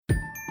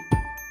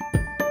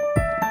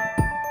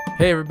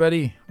Hey,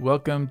 everybody.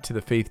 Welcome to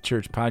the Faith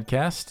Church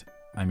Podcast.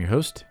 I'm your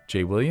host,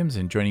 Jay Williams,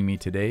 and joining me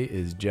today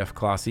is Jeff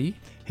Clossy.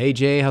 Hey,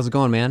 Jay. How's it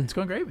going, man? It's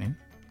going great, man.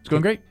 It's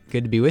going great.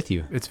 Good to be with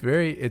you. It's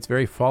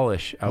very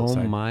fallish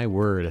outside. Oh, my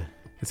word.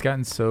 It's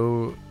gotten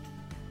so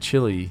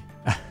chilly,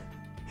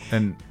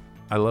 and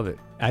I love it.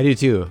 I do,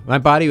 too. My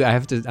body,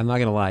 I'm not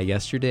going to lie.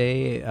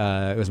 Yesterday,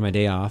 it was my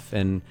day off,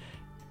 and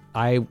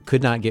I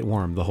could not get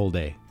warm the whole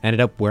day. I ended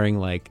up wearing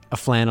like a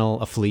flannel,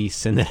 a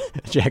fleece, and a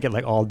jacket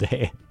like all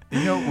day.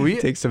 You know,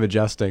 It takes some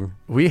adjusting.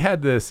 We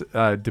had this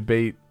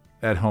debate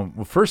at home.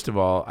 Well, first of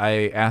all,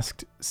 I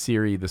asked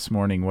Siri this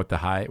morning what the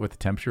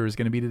temperature is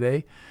going to be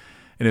today,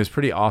 and it was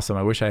pretty awesome.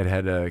 I wish I had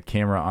had a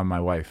camera on my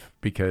wife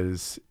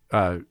because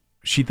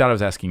she thought I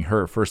was asking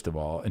her first of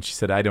all, and she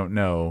said I don't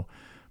know.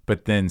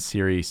 But then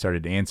Siri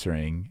started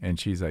answering, and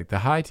she's like, "The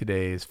high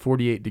today is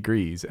 48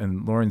 degrees,"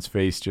 and Lauren's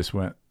face just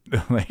went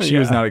like she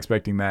was not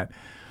expecting that.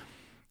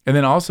 And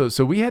then also,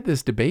 so we had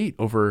this debate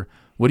over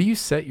what do you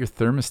set your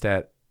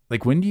thermostat.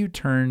 Like, when do you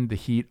turn the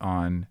heat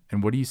on,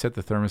 and what do you set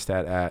the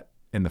thermostat at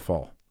in the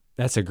fall?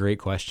 That's a great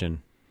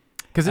question.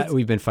 Because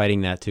we've been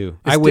fighting that, too.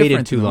 I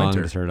waited too long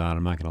to turn it on.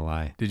 I'm not going to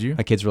lie. Did you?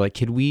 My kids were like,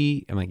 "Could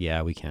we?" I'm like,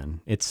 "Yeah, we can."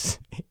 It's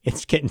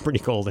getting pretty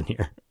cold in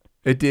here.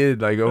 It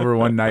did. Like, over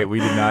one night, we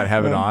did not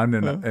have it on,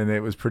 and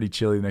it was pretty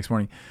chilly the next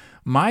morning.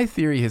 My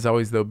theory has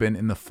always, though, been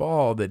in the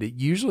fall that it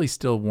usually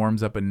still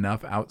warms up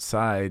enough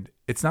outside.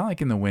 It's not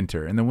like in the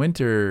winter. In the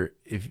winter,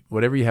 if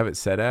whatever you have it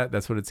set at,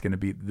 that's what it's going to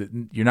be.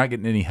 You're not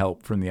getting any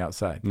help from the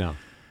outside. No.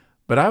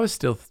 But I was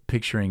still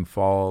picturing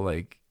fall,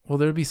 like, well,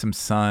 there'll be some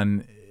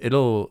sun.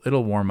 It'll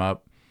warm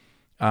up.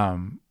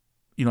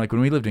 Like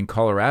when we lived in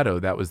Colorado,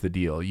 that was the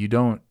deal. You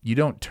don't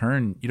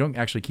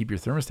actually keep your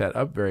thermostat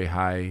up very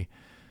high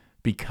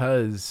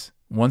because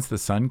once the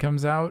sun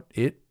comes out,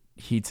 it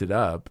heats it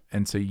up.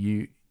 And so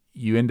you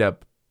end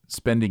up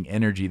spending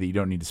energy that you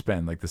don't need to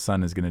spend. Like the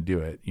sun is going to do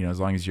it. As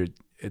long as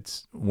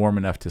it's warm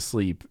enough to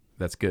sleep,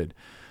 that's good.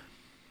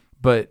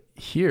 But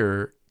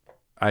here,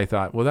 I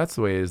thought, well, that's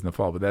the way it is in the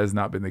fall, but that has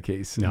not been the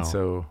case. No. And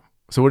so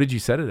what did you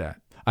set it at?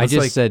 I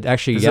just said,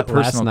 actually, this is a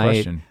personal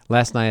question.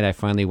 Last night I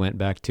finally went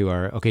back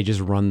to just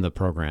run the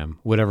program,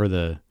 whatever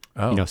the,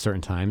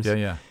 certain times.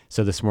 Yeah.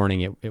 So this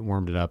morning it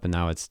warmed it up, and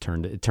now it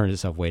turned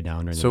itself way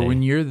down during the day. So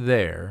when you're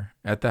there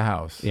at the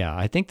house. Yeah,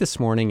 I think this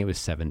morning it was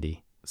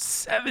 70.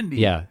 70?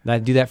 Yeah, I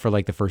do that for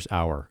like the first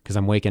hour because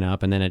I'm waking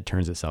up, and then it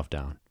turns itself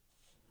down.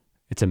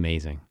 It's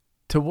amazing.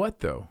 To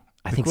what, though?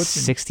 I think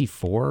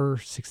 64,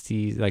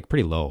 60, like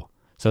pretty low.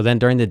 So then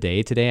during the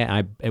day today,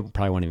 it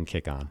probably won't even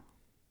kick on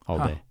all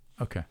day.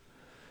 Okay.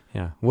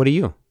 Yeah. What are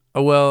you?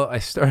 Oh, well,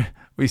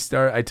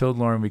 I told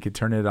Lauren we could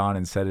turn it on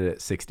and set it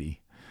at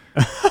 60.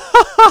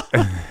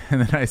 And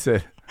then I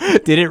said,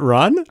 did it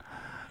run?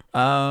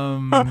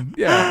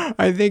 Yeah.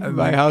 I think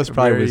my house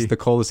probably was the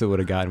coldest it would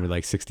have gotten with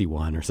like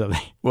 61 or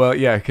something. Well,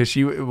 yeah, because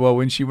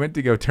when she went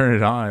to go turn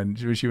it on,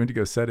 when she went to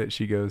go set it,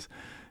 she's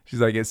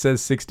like, it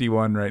says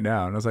 61 right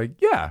now. And I was like,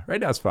 yeah, right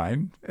now it's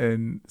fine.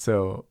 And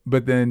so,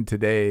 but then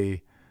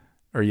today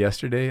or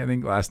yesterday, I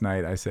think last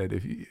night, I said,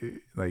 if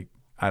you like,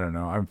 I don't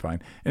know, I'm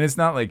fine. And it's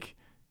not like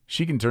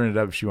she can turn it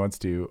up if she wants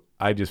to.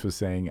 I just was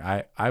saying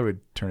I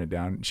would turn it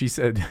down. She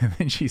said,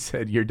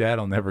 your dad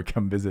will never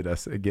come visit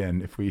us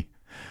again if we.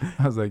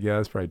 I was like, yeah,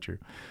 that's probably true.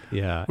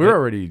 Yeah. We're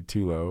already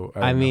too low.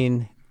 I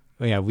mean,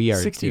 yeah, we are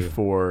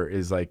 64 too.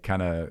 Is like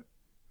kind of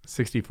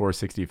 64,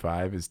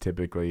 65 is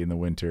typically in the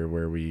winter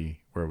where we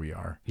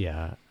are.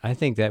 Yeah. I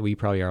think that we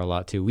probably are a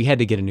lot too. We had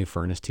to get a new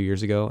furnace 2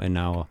 years ago, and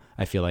now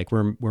I feel like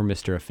we're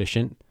Mr.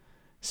 Efficient.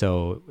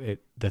 So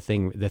the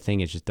thing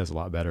it just does a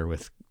lot better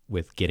with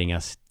getting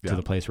us to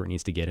the place where it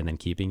needs to get and then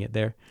keeping it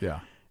there.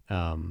 Yeah.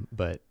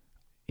 But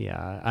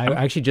yeah, I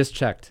actually just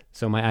checked.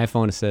 So my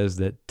iPhone says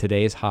that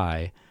today's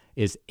high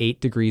is 8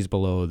 degrees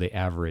below the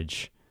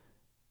average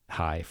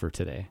high for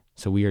today.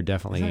 So we are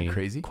definitely Isn't that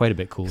crazy? Quite a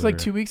bit cooler. It's like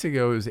 2 weeks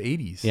ago, it was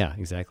 80s. Yeah,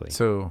 exactly.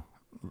 So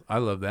I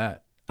love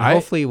that.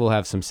 Hopefully we'll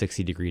have some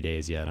 60-degree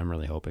days yet. I'm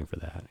really hoping for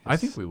that. I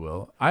think we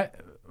will.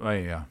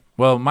 Yeah.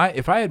 Well,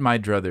 if I had my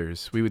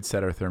druthers, we would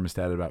set our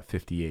thermostat at about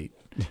 58.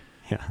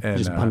 Yeah, and,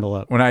 just bundle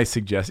up. When I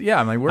suggest,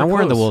 I'm like, I'm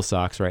wearing the wool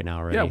socks right now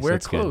already. Yeah, wear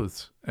so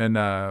clothes. Good. And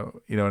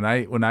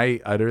when I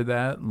utter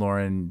that,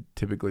 Lauren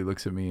typically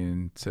looks at me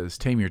and says,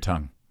 "Tame your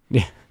tongue."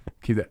 Yeah.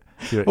 Keep that.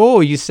 Oh,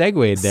 you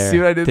segued there. See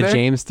what I did to there?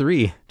 James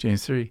 3.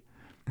 James 3.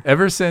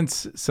 Ever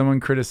since someone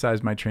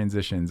criticized my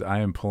transitions, I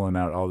am pulling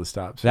out all the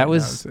stops. That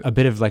was a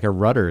bit of like a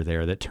rudder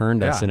there that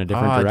turned us in a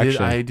different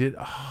direction. I did.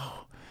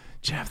 Oh,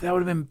 Jeff, that would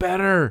have been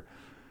better.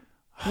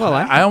 Well,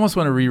 I almost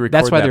want to re-record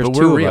that's why that, there's but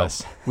two we're real. of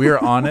us. We are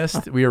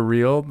honest. We are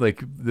real.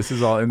 Like, this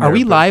is all in there. Are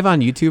we live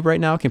on YouTube right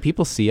now? Can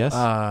people see us?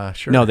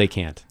 Sure. No, they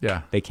can't.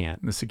 Yeah. They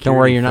can't. Don't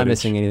worry, you're not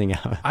missing anything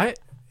out.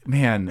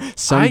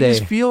 Someday. I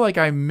just feel like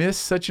I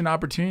missed such an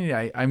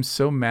opportunity. I'm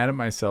so mad at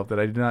myself that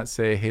I did not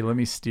say, hey, let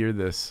me steer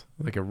this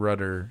like a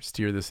rudder,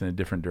 steer this in a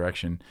different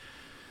direction.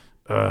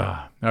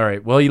 All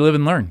right. Well, you live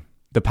and learn.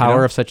 The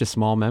power of such a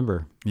small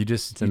member.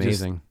 It's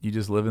amazing. You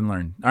just live and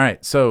learn. All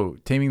right. So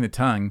Taming the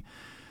Tongue,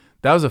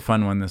 that was a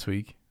fun one this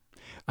week.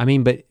 I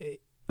mean, but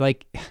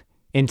like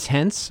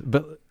intense,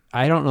 but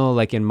I don't know,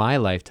 like in my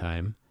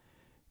lifetime,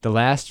 the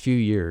last few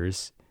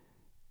years,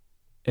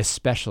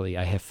 especially,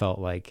 I have felt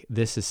like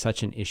this is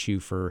such an issue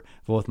for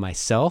both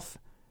myself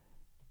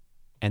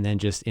and then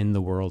just in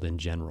the world in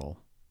general.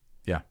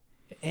 Yeah.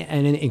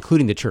 And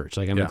including the church.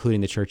 Like I'm Yeah.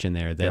 including the church in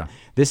there, that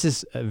this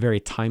is a very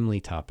timely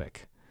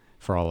topic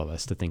for all of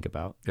us to think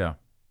about. Yeah.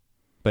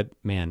 But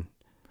man,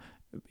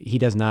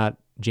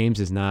 James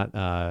is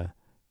not,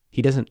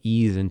 he doesn't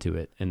ease into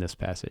it in this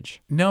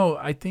passage. No,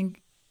 I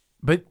think,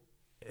 but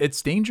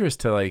it's dangerous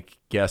to like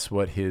guess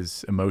what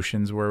his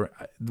emotions were.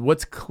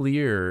 What's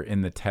clear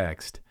in the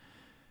text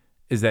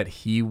is that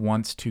he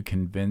wants to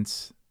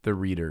convince the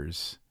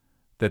readers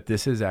that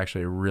this is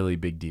actually a really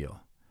big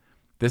deal.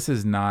 This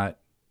is not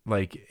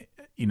like,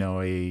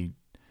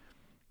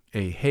 a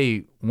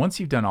hey, once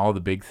you've done all the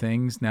big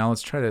things, now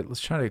let's try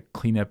to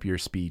clean up your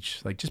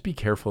speech. Like, just be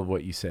careful of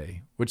what you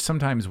say, which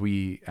sometimes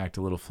we act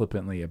a little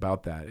flippantly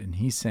about that. And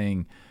he's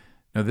saying,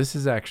 no, this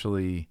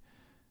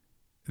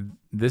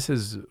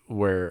is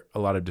where a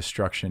lot of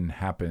destruction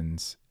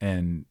happens,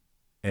 and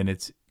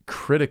it's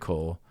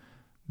critical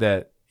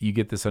that you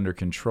get this under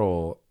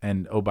control.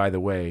 And oh, by the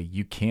way,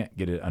 you can't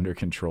get it under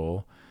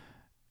control.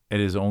 It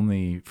is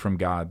only from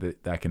God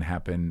that can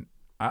happen.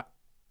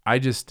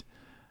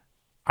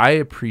 I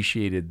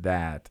appreciated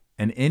that.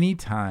 And any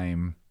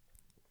time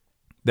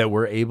that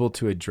we're able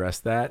to address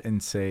that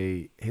and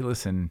say, hey,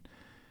 listen,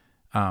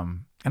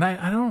 and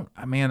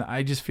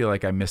I just feel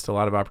like I missed a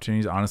lot of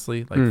opportunities,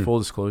 honestly, like full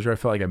disclosure. I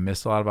felt like I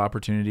missed a lot of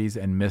opportunities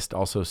and missed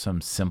also some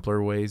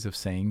simpler ways of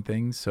saying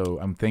things. So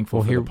I'm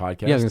thankful for the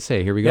podcast. Yeah, I was going to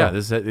say, here we go.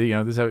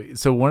 Yeah,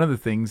 so one of the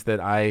things that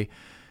I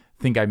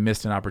think I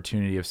missed an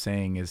opportunity of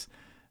saying is,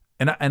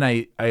 and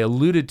I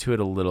alluded to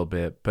it a little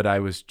bit, but I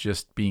was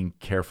just being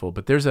careful.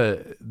 But there's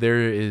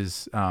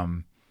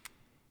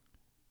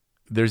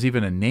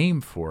even a name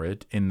for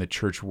it in the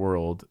church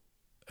world,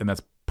 and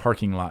that's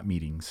parking lot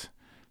meetings.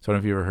 So I don't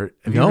know if you ever heard.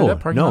 Have you heard that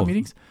parking lot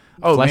meetings?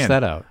 Oh, flesh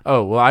that out.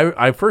 Oh, well,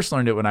 I first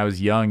learned it when I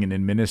was young and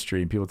in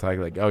ministry, and people talk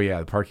like, oh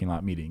yeah, the parking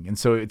lot meeting. And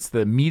so it's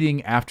the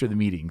meeting after the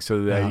meeting.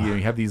 So that you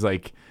have these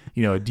like,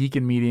 a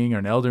deacon meeting or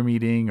an elder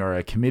meeting or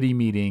a committee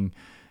meeting.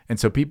 And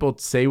so people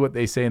say what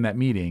they say in that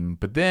meeting,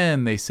 but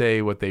then they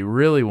say what they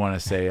really want to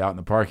say out in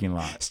the parking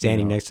lot.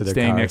 Standing next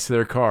to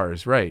their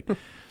cars. Right.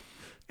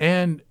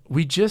 And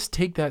we just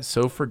take that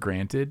so for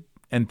granted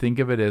and think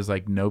of it as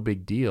like no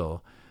big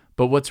deal.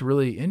 But what's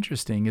really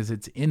interesting is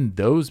it's in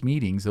those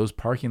meetings, those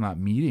parking lot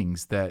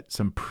meetings, that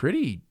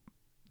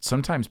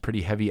sometimes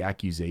pretty heavy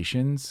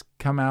accusations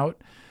come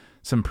out,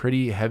 some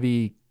pretty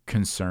heavy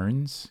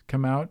concerns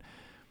come out.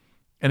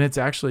 And it's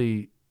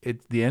actually,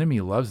 the enemy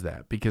loves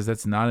that, because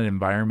that's not an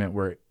environment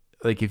where,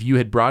 like, if you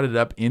had brought it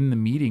up in the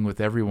meeting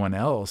with everyone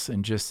else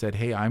and just said,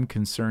 hey, I'm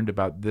concerned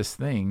about this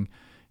thing,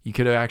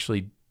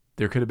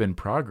 there could have been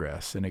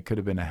progress and it could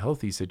have been a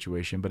healthy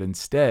situation. But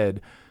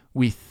instead,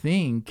 we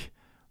think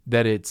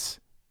that it's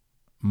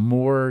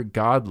more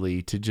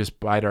godly to just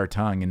bite our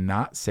tongue and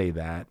not say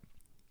that,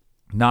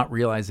 not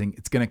realizing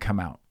it's going to come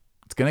out.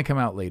 It's going to come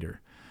out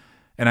later.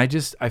 And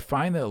I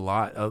find that a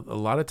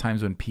lot of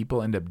times when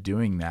people end up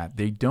doing that,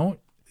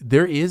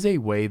 there is a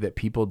way that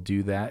people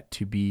do that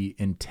to be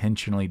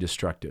intentionally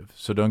destructive.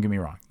 So don't get me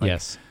wrong.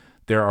 Yes.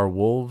 There are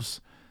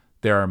wolves,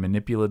 there are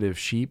manipulative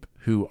sheep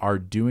who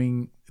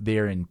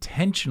they're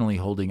intentionally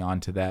holding on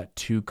to that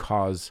to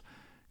cause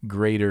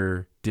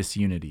greater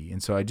disunity.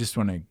 And so I just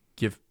want to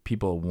give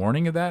people a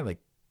warning of that, like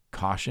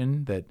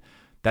caution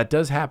that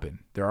does happen.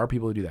 There are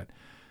people who do that.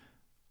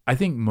 I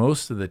think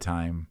most of the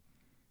time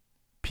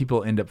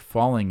people end up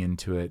falling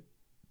into it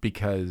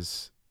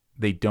because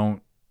they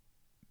think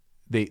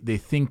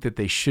that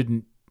they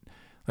shouldn't,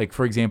 like,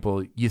 for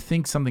example, you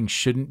think something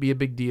shouldn't be a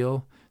big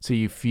deal. So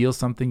you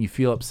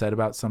feel upset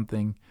about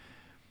something,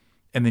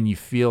 and then you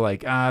feel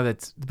like,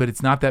 but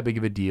it's not that big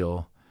of a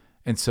deal.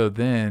 And so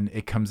then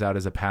it comes out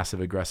as a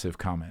passive aggressive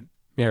comment.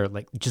 Yeah, or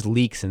like just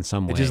leaks in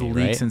some way. It just leaks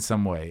right? in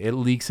some way. It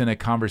leaks in a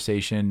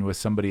conversation with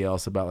somebody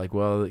else about like,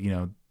 well,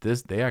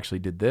 they actually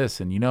did this.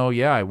 And,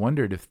 I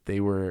wondered if they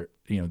were,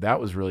 that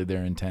was really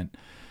their intent.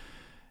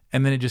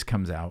 And then it just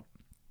comes out,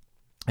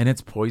 and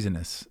it's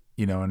poisonous,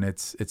 and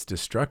it's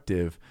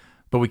destructive,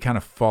 but we kind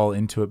of fall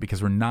into it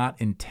because we're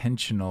not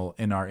intentional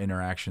in our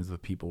interactions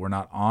with people. We're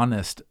not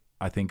honest,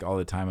 I think, all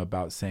the time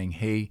about saying,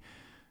 hey,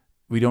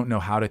 we don't know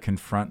how to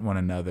confront one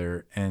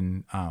another.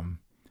 And,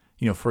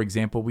 for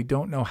example, we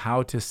don't know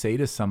how to say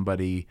to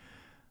somebody,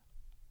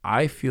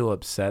 I feel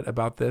upset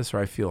about this, or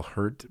I feel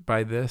hurt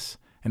by this,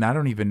 and I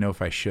don't even know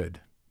if I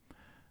should.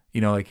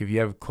 Like if you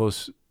have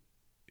close,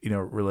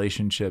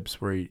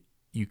 relationships where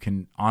you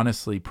can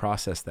honestly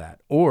process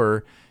that,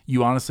 or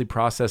you honestly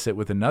process it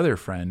with another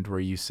friend where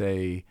you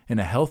say, in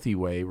a healthy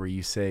way, where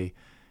you say,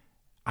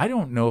 I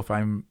don't know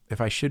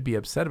if I should be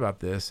upset about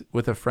this,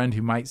 with a friend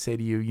who might say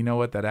to you, you know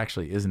what, that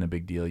actually isn't a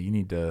big deal. You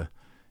need to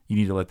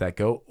let that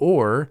go.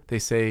 Or they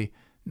say,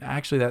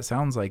 actually, that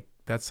sounds like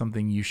that's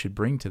something you should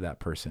bring to that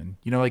person.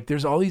 Like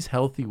there's all these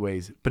healthy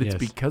ways, but it's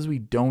because we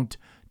don't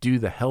do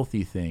the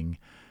healthy thing,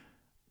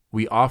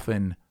 we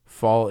often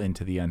fall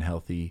into the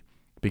unhealthy.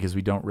 because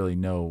we don't really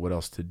know what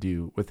else to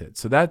do with it.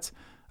 So that's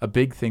a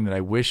big thing that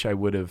I wish I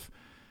would have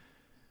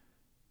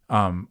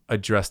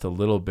addressed a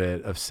little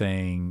bit, of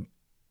saying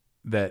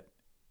that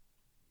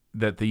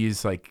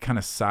these like kind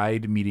of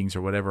side meetings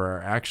or whatever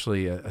are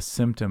actually a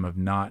symptom of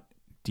not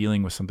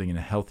dealing with something in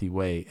a healthy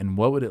way. And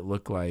what would it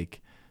look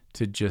like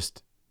to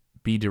just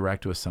be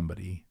direct with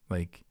somebody?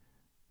 Like,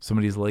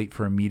 somebody's late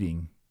for a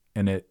meeting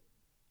and it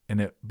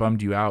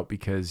bummed you out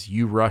because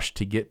you rushed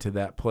to get to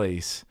that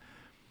place,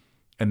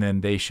 and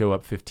then they show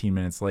up 15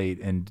 minutes late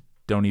and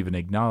don't even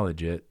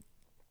acknowledge it.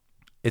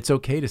 It's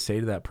okay to say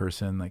to that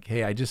person, like,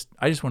 hey, I just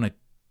want to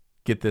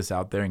get this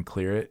out there and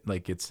clear it.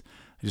 Like, I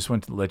just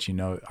want to let you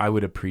know, I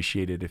would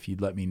appreciate it if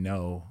you'd let me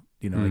know,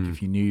 like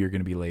if you knew you're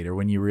going to be late, or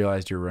when you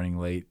realized you're running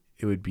late,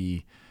 it would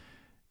be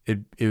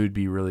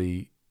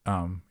really,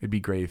 it'd be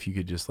great if you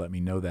could just let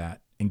me know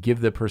that, and give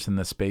the person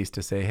the space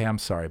to say, hey, I'm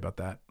sorry about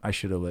that. I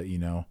should have let you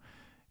know.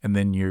 And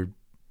then you're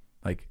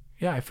like,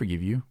 yeah, I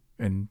forgive you,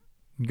 and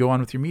go on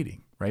with your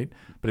meeting. Right.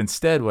 But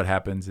instead what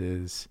happens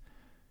is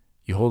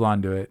you hold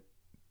on to it.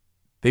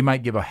 They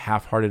might give a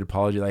half-hearted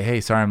apology, like,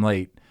 hey, sorry I'm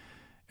late.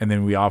 And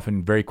then we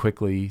often very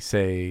quickly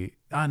say,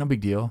 no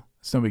big deal.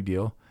 It's no big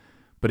deal.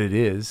 But it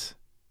is.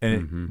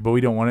 And but we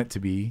don't want it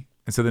to be.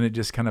 And so then it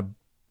just kind of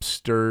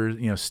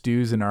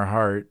stews in our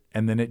heart.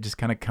 And then it just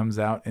kind of comes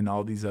out in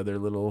all these other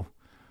little,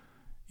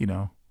 you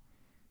know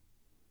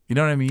what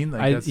I mean?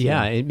 Like,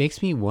 it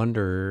makes me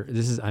wonder,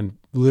 I'm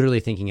literally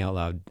thinking out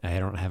loud. I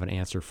don't have an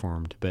answer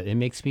formed, but it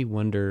makes me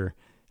wonder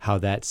how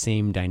that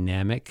same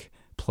dynamic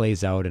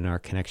plays out in our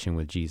connection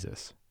with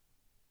Jesus.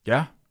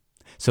 Yeah.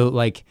 So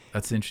like,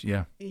 that's interesting.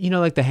 Yeah.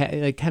 Like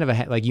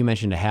like you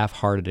mentioned, a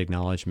half-hearted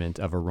acknowledgement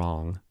of a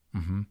wrong.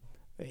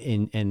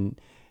 Mm-hmm.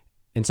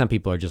 And some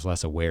people are just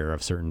less aware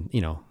of certain,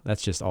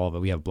 that's just all of it.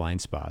 We have blind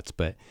spots,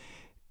 but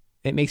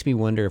it makes me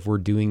wonder if we're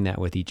doing that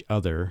with each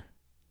other.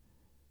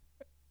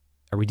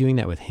 Are we doing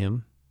that with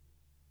him?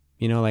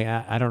 Like,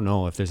 I don't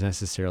know if there's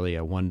necessarily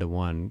a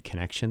one-to-one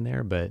connection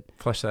there, but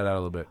flesh that out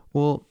a little bit.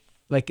 Well,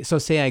 like, so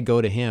say I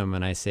go to him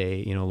and I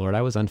say, Lord,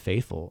 I was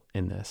unfaithful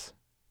in this.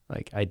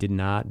 Like, I did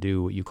not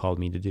do what you called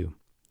me to do.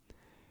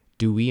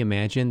 Do we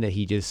imagine that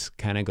he just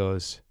kind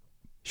of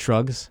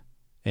shrugs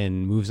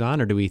and moves on?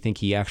 Or do we think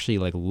he actually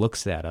like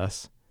looks at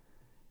us,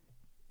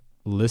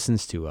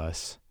 listens to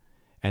us,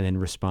 and then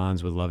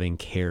responds with loving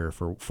care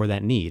for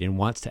that need, and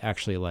wants to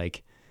actually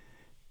like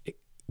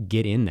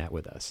get in that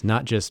with us,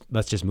 not just,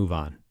 let's just move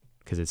on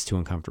because it's too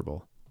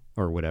uncomfortable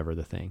or whatever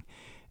the thing.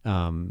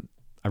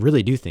 I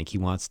really do think he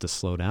wants to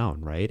slow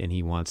down, right? And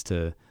he wants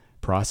to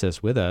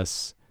process with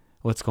us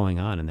what's going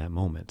on in that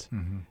moment,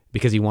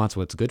 because he wants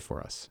what's good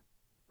for us,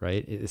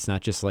 right? It's not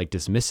just like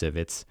dismissive.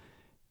 It's,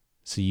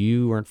 so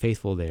you weren't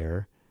faithful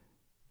there.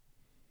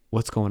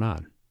 What's going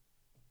on?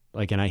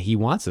 Like, and he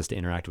wants us to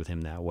interact with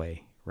him that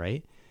way,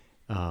 right?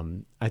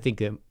 I think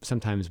that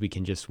sometimes we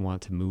can just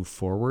want to move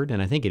forward, and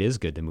I think it is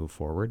good to move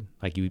forward.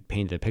 Like, you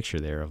painted a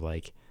picture there of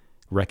like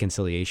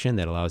reconciliation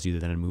that allows you to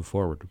then move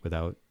forward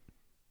without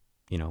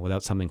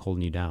something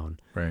holding you down.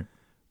 Right.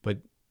 But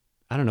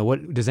I don't know,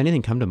 does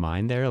anything come to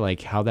mind there?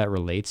 Like how that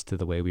relates to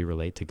the way we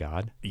relate to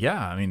God?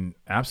 Yeah. I mean,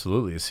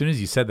 absolutely. As soon as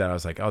you said that, I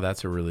was like, oh,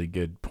 that's a really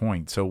good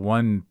point. So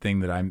one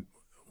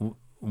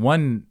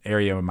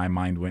area my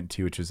mind went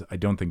to, which I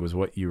don't think was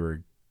what you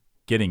were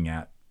getting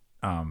at,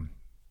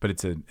 but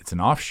it's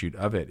an offshoot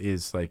of it,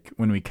 is like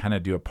when we kind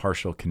of do a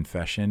partial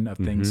confession of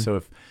things.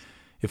 So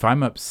if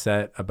I'm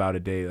upset about a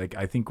day, like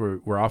I think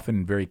we're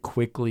often very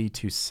quickly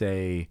to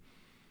say,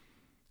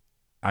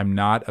 I'm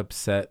not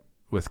upset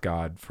with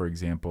God, for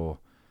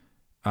example,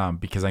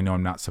 because I know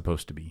I'm not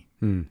supposed to be.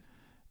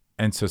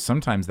 And so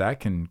sometimes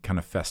that can kind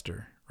of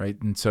fester, right?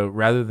 And so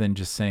rather than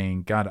just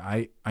saying, God,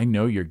 I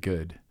know you're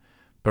good,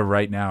 but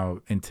right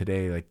now and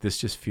today, like this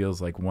just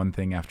feels like one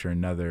thing after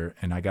another,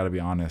 and I got to be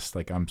honest,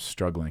 like I'm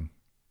struggling.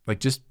 Like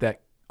just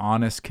that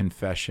honest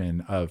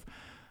confession of,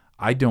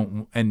 I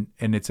don't, and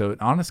it's an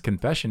honest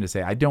confession to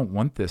say, I don't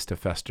want this to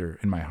fester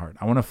in my heart.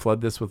 I want to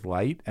flood this with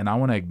light, and I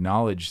want to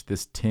acknowledge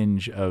this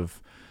tinge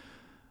of,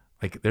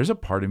 like, there's a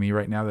part of me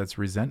right now that's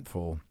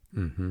resentful,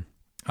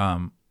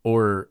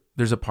 or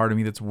there's a part of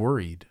me that's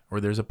worried, or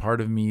there's a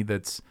part of me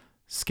that's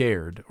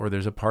scared, or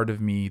there's a part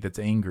of me that's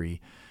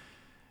angry,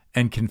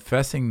 and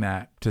confessing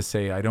that to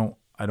say, I don't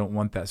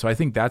want that. So I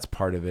think that's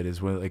part of it,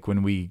 is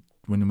when we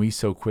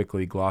so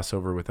quickly gloss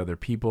over with other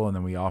people, and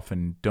then we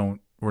often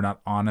we're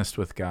not honest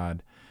with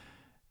God.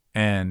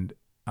 And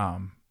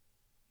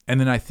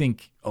then I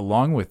think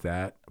along with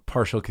that,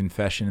 partial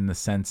confession in the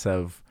sense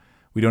of,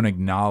 we don't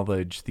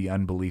acknowledge the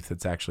unbelief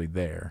that's actually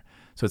there.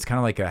 So it's kind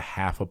of like a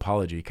half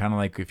apology, kind of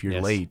like if you're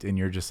late and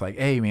you're just like,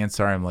 hey man,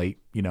 sorry I'm late.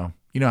 You know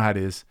how it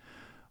is.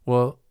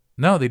 Well,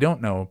 no, they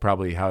don't know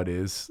probably how it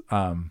is.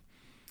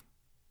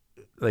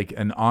 Like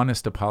an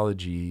honest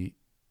apology,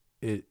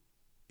 it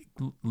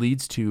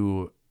leads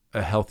to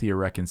a healthier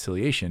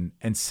reconciliation.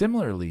 And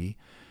similarly,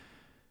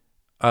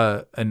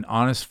 an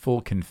honest,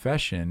 full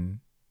confession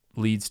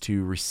leads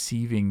to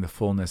receiving the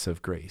fullness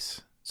of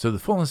grace. So the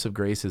fullness of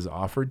grace is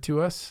offered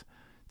to us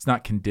it's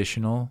not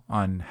conditional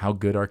on how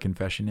good our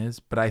confession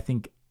is, but I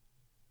think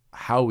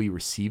how we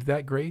receive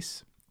that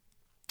grace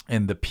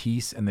and the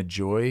peace and the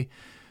joy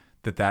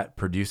that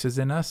produces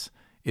in us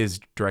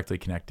is directly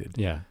connected.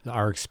 Yeah,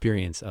 our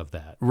experience of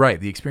that. Right,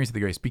 the experience of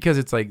the grace, because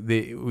it's like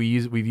we've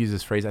used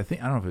this phrase. I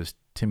don't know if it was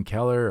Tim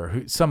Keller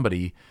or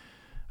somebody.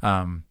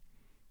 One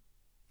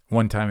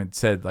time it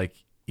said, like,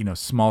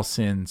 small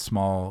sin,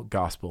 small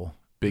gospel,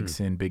 big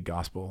sin, big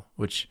gospel.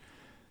 Which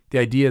the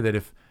idea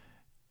that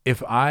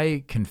if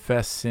I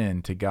confess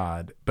sin to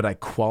God, but I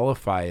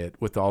qualify it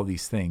with all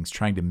these things,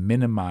 trying to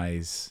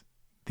minimize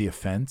the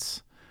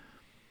offense,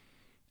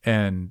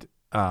 and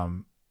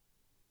then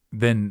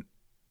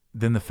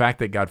the fact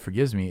that God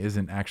forgives me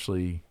doesn't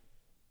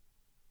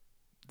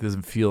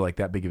feel like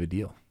that big of a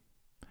deal.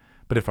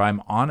 But if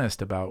I'm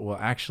honest about, well,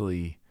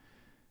 actually,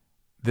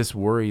 this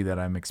worry that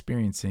I'm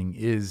experiencing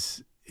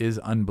is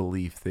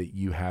unbelief that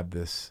you have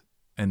this,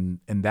 and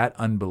that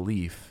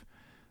unbelief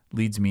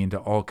leads me into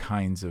all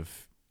kinds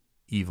of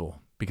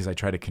evil, because I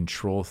try to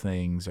control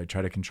things. I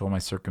try to control my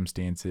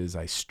circumstances.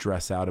 I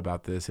stress out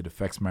about this. It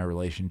affects my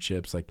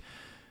relationships.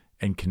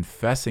 And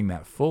confessing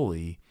that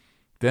fully,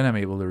 then I'm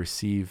able to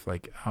receive,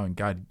 like, oh, and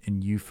God,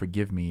 and you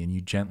forgive me, and you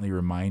gently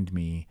remind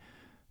me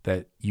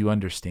that you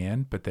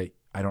understand, but that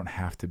I don't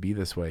have to be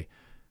this way.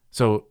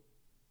 So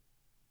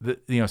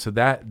so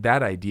that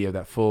idea of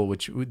that full,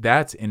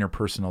 that's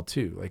interpersonal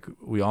too. Like,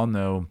 we all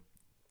know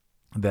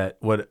that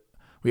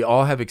we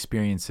all have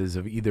experiences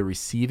of either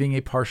receiving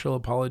a partial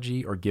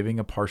apology or giving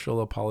a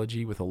partial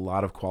apology with a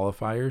lot of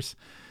qualifiers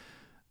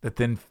that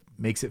then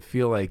makes it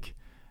feel like,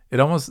 it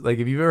almost, like,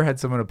 if you've ever had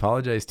someone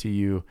apologize to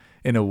you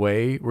in a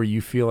way where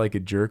you feel like a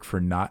jerk for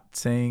not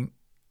saying,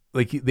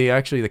 like, they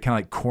kind of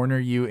like corner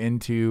you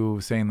into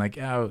saying, like,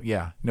 oh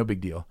yeah, no big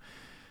deal.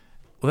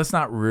 Well,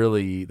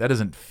 that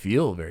doesn't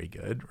feel very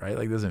good, right?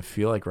 Like, it doesn't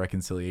feel like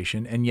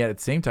reconciliation. And yet at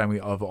the same time, we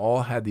have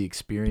all had the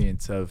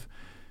experience of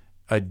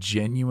a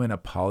genuine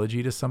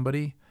apology to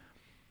somebody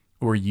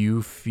where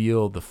you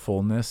feel the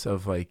fullness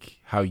of, like,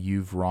 how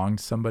you've wronged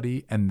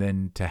somebody, and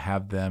then to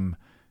have them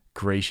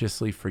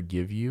graciously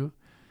forgive you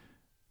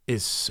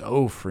is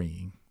so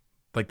freeing.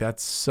 Like,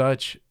 that's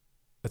such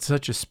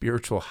a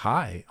spiritual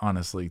high,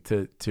 honestly,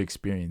 to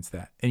experience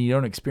that. And you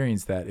don't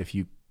experience that if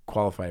you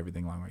qualify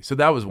everything long way. So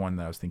that was one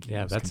that I was thinking.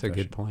 Yeah, that's confession. A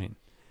good point.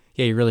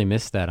 Yeah, you really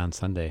missed that on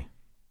Sunday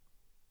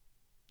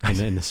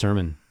in the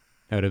sermon.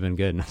 That would have been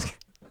good.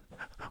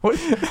 What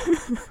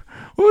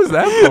was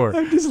that for?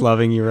 I'm just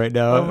loving you right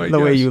now. Oh, the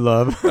way you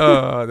love.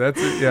 Oh, that's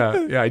it.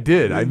 Yeah, I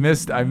did. I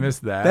missed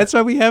that. That's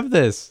why we have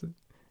this.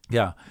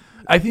 Yeah.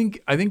 I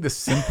think the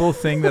simple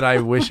thing that I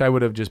wish I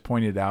would have just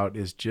pointed out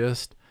is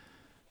just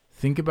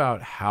think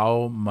about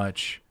how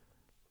much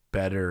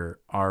better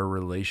our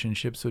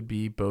relationships would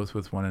be, both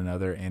with one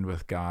another and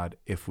with God,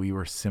 if we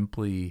were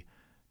simply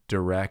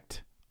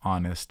direct,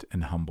 honest,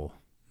 and humble.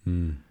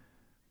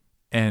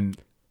 And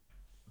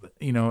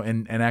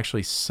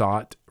actually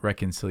sought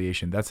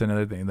reconciliation. That's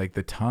another thing. Like,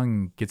 the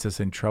tongue gets us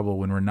in trouble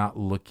when we're not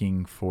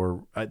looking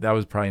for, that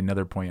was probably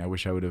another point I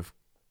wish I would have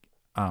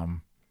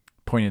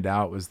pointed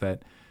out, was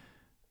that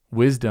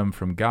wisdom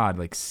from God,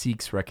 like,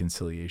 seeks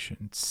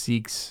reconciliation,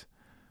 seeks,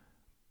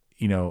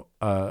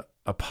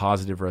 a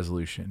positive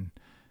resolution.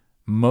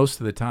 Most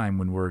of the time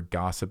when we're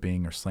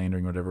gossiping or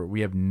slandering or whatever,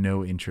 we have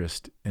no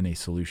interest in a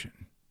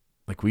solution.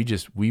 Like,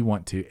 we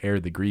want to air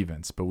the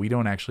grievance, but we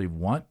don't actually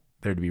want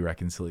there to be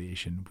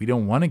reconciliation. We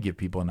don't want to give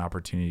people an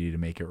opportunity to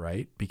make it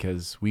right,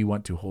 because we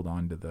want to hold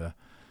on to the.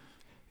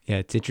 Yeah,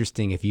 it's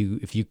interesting if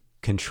you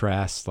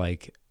contrast,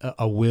 like,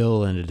 a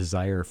will and a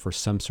desire for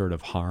some sort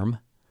of harm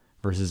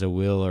versus a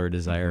will or a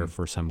desire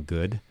for some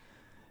good.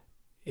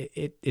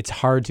 It's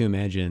hard to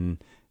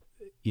imagine,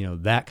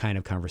 that kind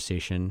of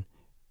conversation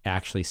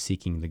actually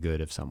seeking the good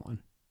of someone.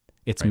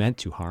 It's meant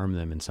to harm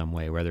them in some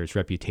way, whether it's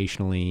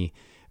reputationally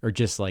or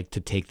just, like,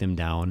 to take them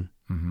down.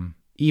 Mm-hmm.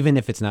 Even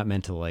if it's not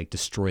meant to, like,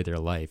 destroy their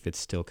life, it's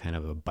still kind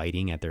of a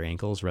biting at their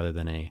ankles rather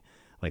than a,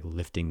 like,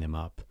 lifting them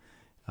up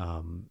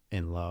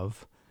in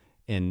love.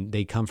 And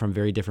they come from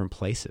very different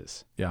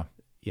places. Yeah.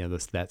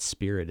 That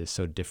spirit is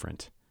so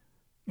different.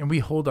 And we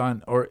hold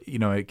on, or,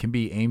 it can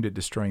be aimed at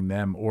destroying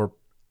them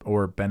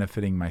or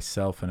benefiting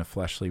myself in a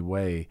fleshly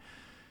way.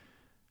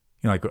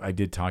 Like I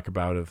did talk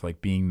about, of,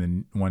 like, being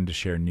the one to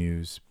share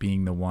news,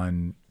 being the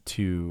one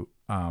to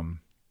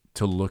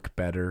look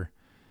better.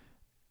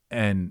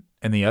 And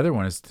the other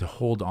one is to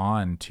hold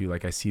on to,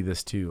 like, I see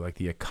this too, like,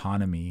 the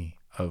economy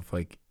of,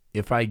 like,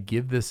 if I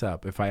give this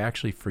up, if I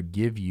actually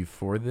forgive you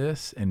for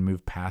this and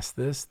move past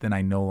this, then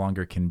I no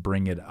longer can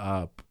bring it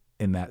up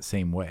in that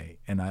same way.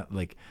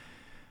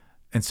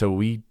 And so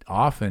we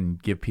often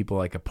give people,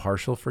 like, a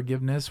partial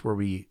forgiveness where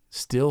we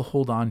still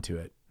hold on to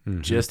it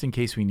just in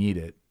case we need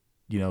it,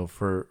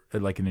 for,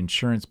 like, an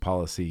insurance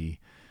policy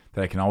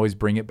that I can always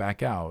bring it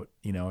back out,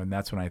 and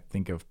that's when I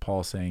think of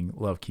Paul saying,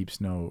 love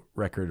keeps no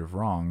record of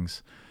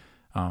wrongs.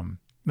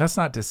 That's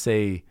not to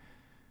say,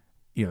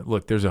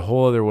 look, there's a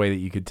whole other way that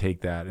you could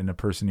take that. And a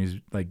person who's,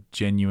 like,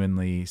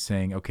 genuinely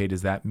saying, okay,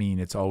 does that mean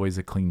it's always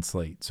a clean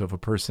slate? So if a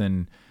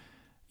person,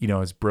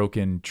 has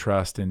broken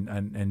trust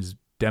and has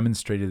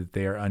demonstrated that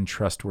they are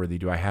untrustworthy,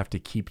 do I have to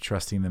keep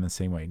trusting them the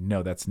same way?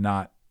 No, that's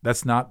not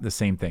the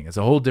same thing. It's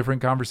a whole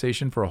different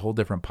conversation for a whole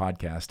different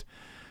podcast.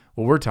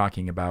 What we're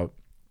talking about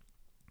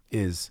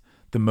is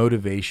the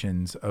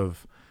motivations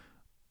of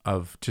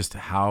just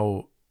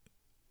how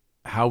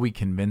we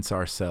convince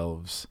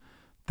ourselves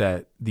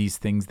that these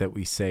things that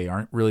we say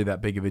aren't really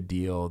that big of a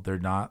deal. They're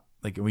not,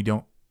 like, we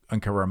don't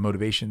uncover our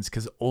motivations,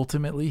 because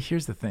ultimately,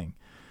 here's the thing,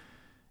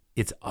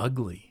 it's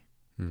ugly.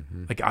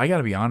 Mm-hmm. Like, I got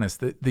to be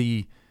honest,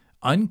 the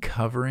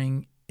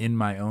uncovering in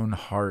my own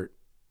heart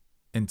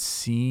and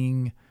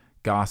seeing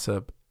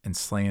gossip and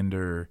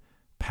slander,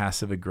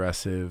 passive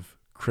aggressive,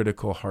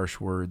 critical, harsh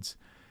words,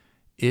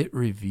 it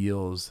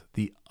reveals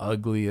the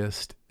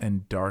ugliest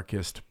and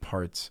darkest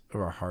parts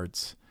of our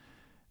hearts.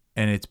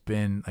 And it's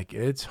been like,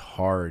 it's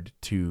hard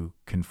to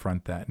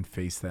confront that and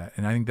face that.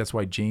 And I think that's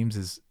why James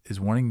is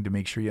wanting to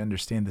make sure you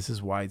understand this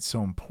is why it's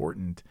so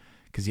important,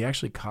 because he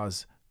actually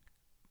caused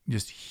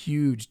just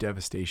huge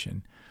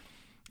devastation.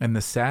 And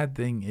the sad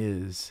thing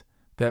is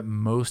that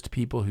most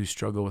people who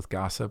struggle with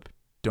gossip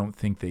don't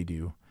think they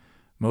do.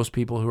 Most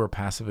people who are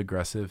passive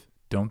aggressive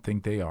don't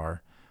think they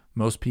are.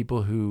 Most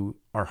people who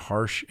are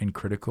harsh and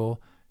critical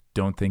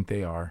don't think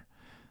they are.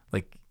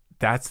 Like,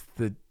 that's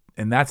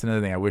another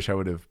thing I wish I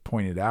would have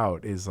pointed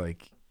out, is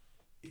like,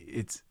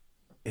 it's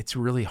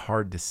really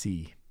hard to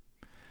see.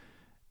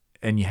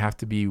 And you have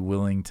to be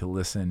willing to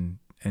listen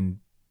and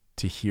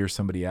to hear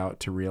somebody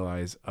out to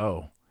realize,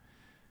 oh,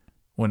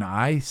 when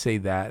I say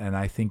that and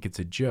I think it's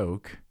a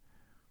joke,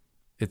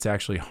 it's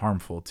actually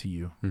harmful to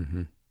you.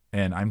 Mm-hmm.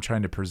 And I'm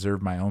trying to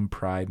preserve my own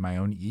pride, my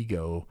own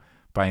ego,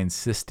 by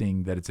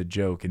insisting that it's a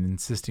joke, and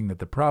insisting that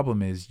the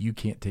problem is you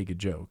can't take a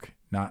joke,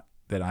 not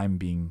that I'm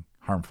being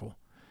harmful,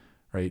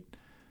 right?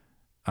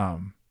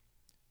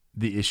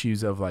 The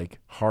issues of like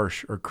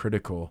harsh or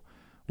critical,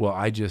 well,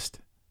 I just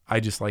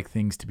like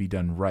things to be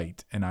done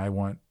right. And I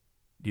want,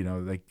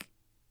 like,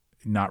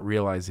 not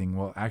realizing,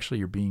 well, actually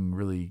you're being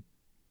really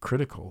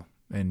critical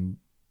and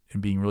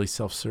being really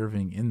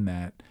self-serving in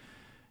that.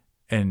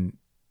 And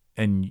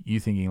you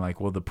thinking like,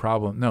 well, the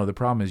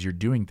problem is you're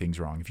doing things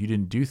wrong. If you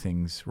didn't do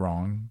things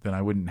wrong, then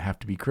I wouldn't have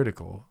to be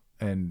critical.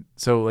 And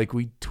so, like,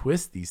 we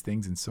twist these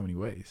things in so many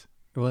ways.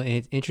 Well,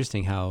 it's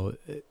interesting how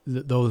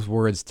those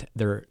words,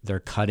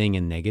 they're cutting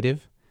and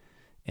negative,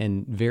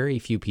 and very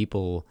few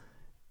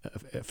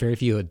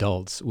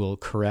adults will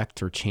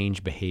correct or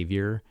change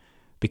behavior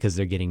because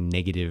they're getting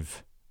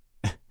negative,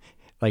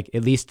 like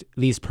at least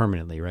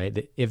permanently,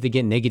 right? If they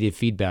get negative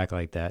feedback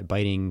like that,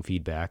 biting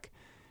feedback,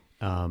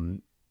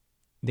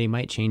 they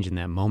might change in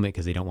that moment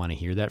because they don't want to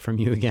hear that from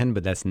you again,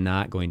 but that's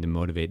not going to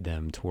motivate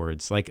them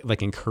towards like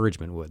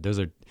encouragement would. Those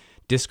are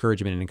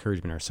discouragement and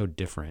encouragement are so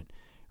different,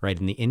 right?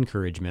 And the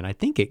encouragement, I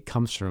think it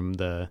comes from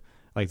the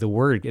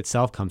word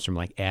itself comes from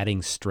like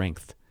adding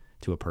strength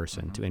to a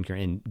person, mm-hmm. to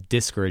encourage, and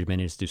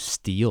discouragement is to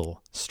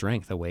steal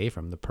strength away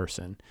from the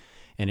person.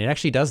 And it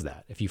actually does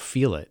that. If you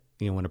feel it,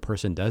 when a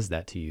person does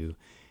that to you,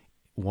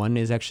 one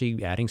is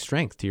actually adding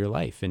strength to your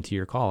life and to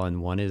your call,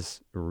 and one is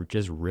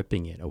just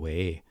ripping it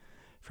away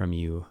from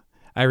you.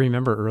 I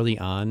remember early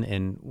on,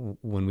 and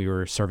when we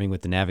were serving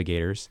with the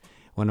Navigators,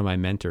 one of my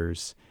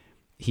mentors,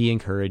 he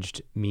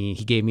encouraged me.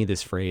 He gave me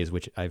this phrase,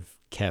 which I've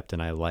kept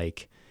and I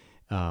like.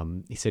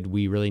 He said,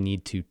 we really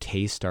need to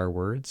taste our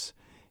words,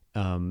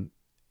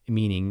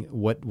 meaning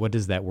what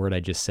does that word I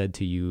just said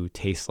to you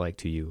taste like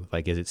to you?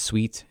 Like, is it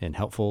sweet and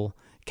helpful?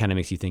 It kind of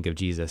makes you think of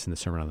Jesus in the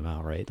Sermon on the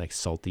Mount, right? Like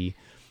salty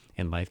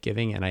and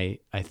life-giving. And I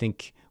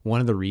think one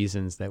of the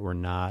reasons that we're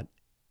not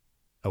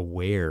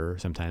aware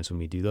sometimes when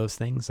we do those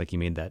things, like you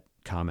made that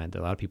comment,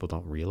 a lot of people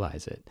don't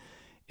realize it,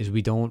 is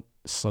we don't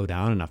slow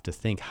down enough to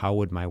think, how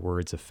would my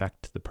words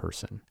affect the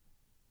person?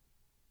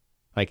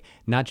 Like,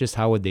 not just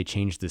how would they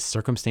change the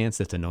circumstance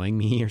that's annoying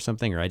me or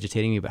something or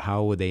agitating me, but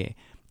how would they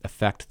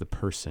affect the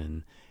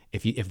person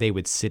if they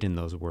would sit in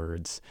those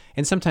words?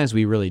 And sometimes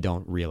we really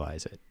don't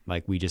realize it.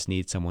 Like, we just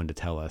need someone to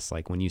tell us,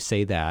 like, when you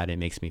say that, it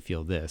makes me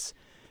feel this.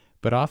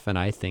 But often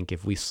I think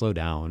if we slow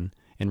down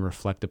and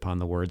reflect upon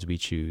the words we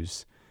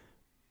choose,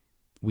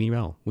 we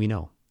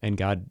know, and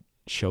God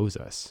shows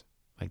us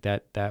like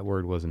that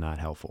word was not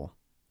helpful.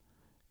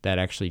 That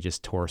actually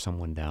just tore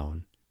someone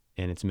down,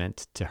 and it's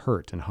meant to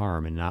hurt and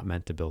harm and not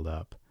meant to build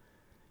up.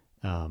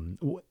 I'm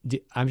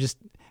just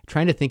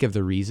trying to think of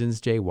the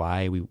reasons, Jay,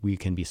 why we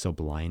can be so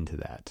blind to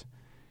that.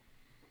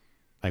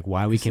 Like,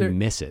 why we can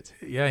miss it.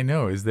 Yeah, I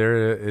know. Is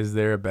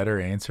there a better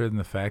answer than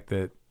the fact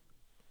that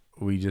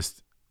we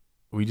just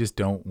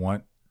don't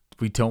want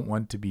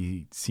to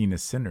be seen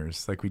as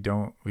sinners? Like, we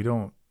don't,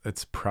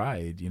 it's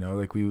pride,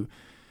 like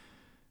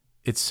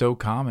it's so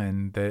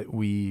common that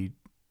we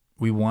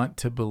want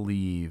to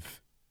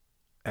believe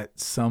at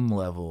some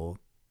level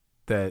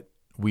that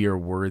we are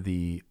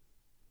worthy.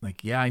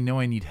 Like, yeah, I know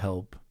I need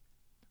help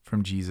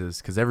from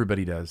Jesus because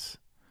everybody does,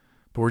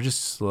 but we're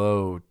just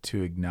slow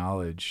to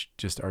acknowledge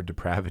just our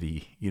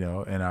depravity,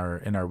 and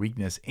our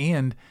weakness.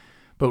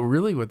 But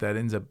really what that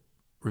ends up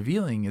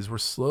revealing is we're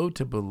slow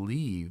to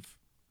believe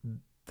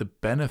the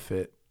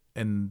benefit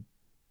and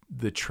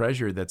the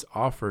treasure that's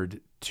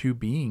offered to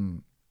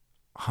being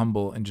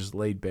humble and just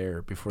laid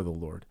bare before the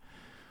Lord.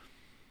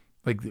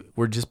 Like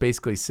we're just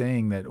basically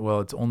saying that, well,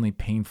 it's only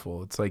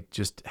painful. It's like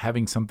just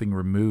having something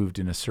removed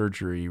in a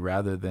surgery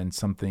rather than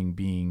something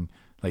being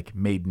like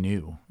made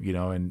new, you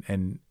know,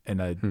 and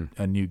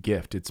a new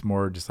gift. It's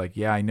more just like,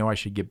 yeah, I know I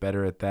should get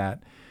better at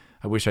that.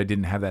 I wish I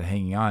didn't have that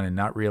hanging on, and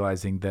not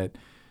realizing that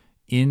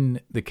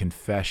in the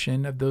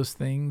confession of those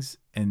things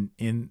and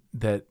in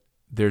that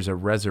there's a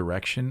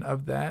resurrection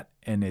of that,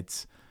 and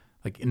it's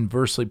like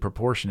inversely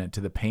proportionate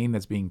to the pain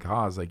that's being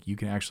caused. Like you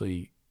can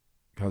actually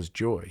cause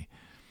joy.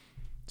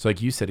 So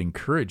like you said,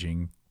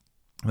 encouraging,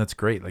 that's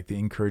great. Like the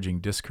encouraging,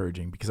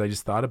 discouraging, because I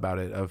just thought about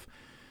it of,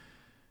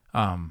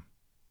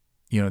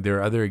 you know, there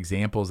are other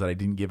examples that I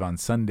didn't give on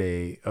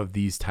Sunday of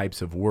these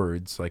types of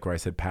words, like where I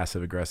said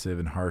passive aggressive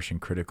and harsh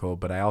and critical,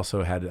 but I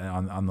also had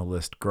on the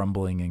list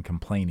grumbling and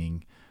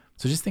complaining.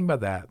 So just think about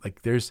that.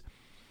 Like there's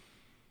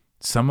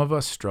some of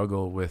us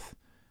struggle with,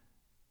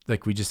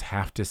 like, we just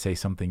have to say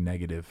something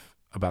negative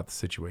about the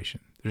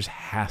situation. There just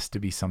has to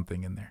be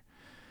something in there.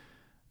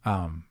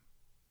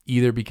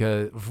 Either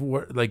because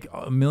for like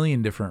a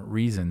million different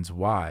reasons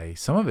why.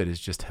 Some of it is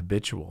just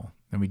habitual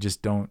and we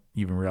just don't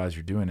even realize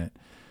you're doing it.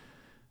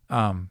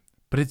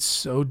 But it's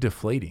so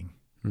deflating,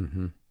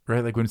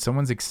 right? Like when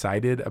someone's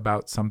excited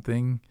about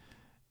something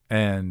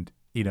and,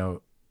 you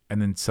know,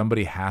 and then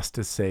somebody has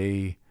to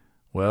say,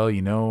 well,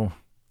 you know,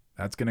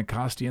 that's going to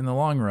cost you in the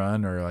long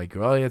run, or like,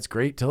 well, yeah, it's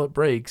great till it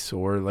breaks.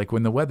 Or like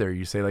when the weather,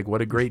 you say like,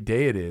 what a great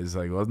day it is.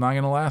 Like, well, it's not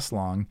going to last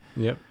long.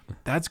 Yep.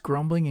 That's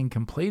grumbling and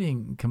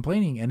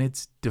complaining, and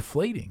it's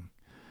deflating,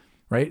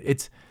 right?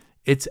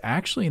 It's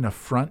actually an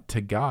affront to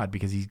God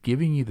because he's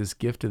giving you this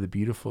gift of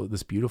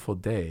this beautiful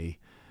day,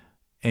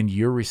 and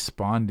you're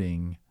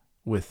responding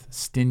with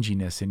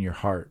stinginess in your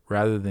heart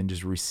rather than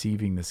just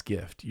receiving this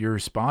gift. You're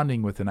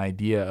responding with an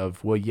idea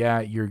of, well, yeah,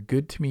 you're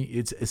good to me.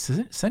 It's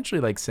essentially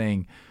like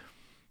saying,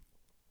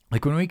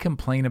 like when we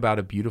complain about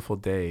a beautiful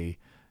day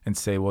and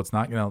say, well, it's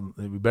not going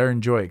to, we better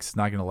enjoy it because it's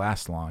not going to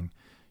last long.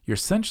 You're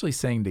essentially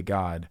saying to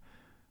God,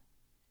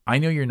 I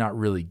know you're not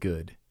really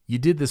good. You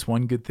did this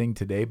one good thing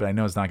today, but I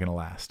know it's not going to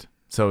last.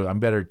 So I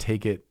better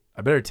take it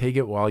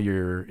while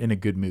you're in a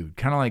good mood.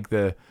 Kind of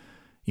like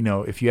you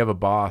know, if you have a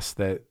boss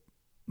that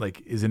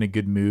like is in a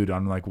good mood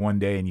on like one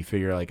day and you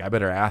figure like, I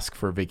better ask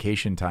for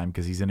vacation time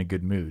because he's in a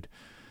good mood.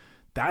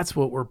 That's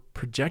what we're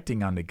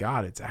projecting onto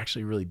God. It's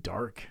actually really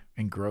dark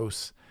and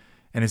gross,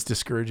 and it's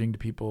discouraging to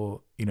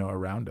people, you know,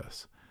 around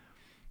us.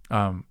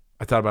 I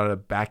thought about a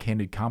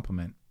backhanded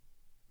compliment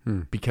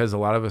because a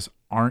lot of us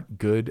aren't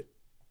good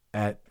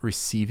at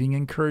receiving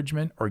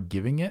encouragement or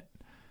giving it.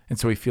 And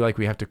so we feel like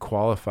we have to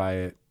qualify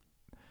it.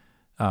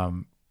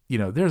 You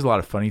know, there's a lot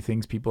of funny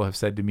things people have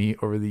said to me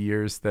over the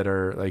years that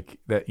are like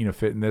that, you know,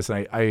 fit in this.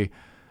 And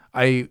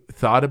I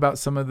thought about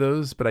some of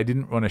those, but I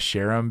didn't want to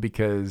share them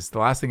because the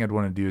last thing I'd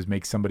want to do is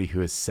make somebody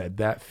who has said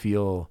that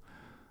feel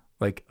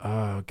like,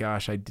 oh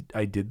gosh, I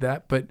did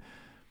that. But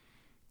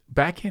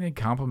backhanded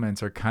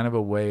compliments are kind of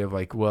a way of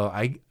like, well,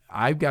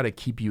 I've got to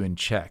keep you in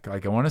check.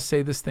 Like I want to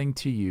say this thing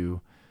to you,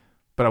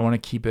 but I want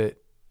to keep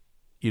it,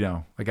 you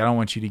know, like I don't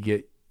want you to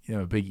get, you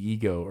know, a big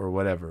ego or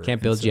whatever.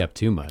 Can't build you up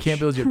too much. Can't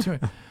build you up too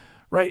much.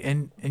 Right.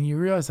 And you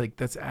realize like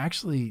that's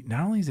actually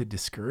not only is it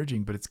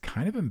discouraging, but it's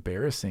kind of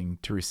embarrassing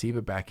to receive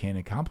a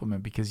backhanded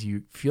compliment because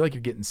you feel like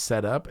you're getting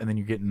set up and then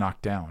you're getting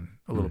knocked down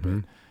a little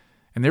bit.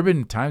 And there've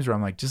been times where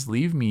I'm like, just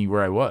leave me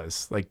where I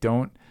was. Like,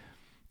 don't,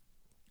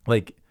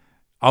 like,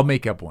 I'll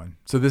make up one.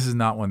 So this is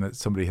not one that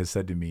somebody has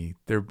said to me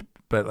there,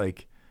 but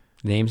like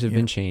names have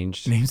been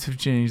changed. Names have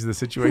changed the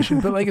situation.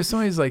 But like if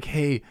somebody's like,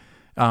 hey,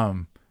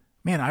 man,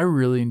 I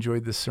really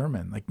enjoyed this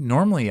sermon. Like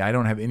normally I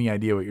don't have any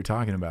idea what you're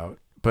talking about,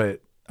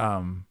 but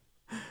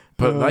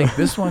like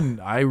this one,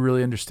 I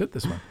really understood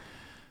this one.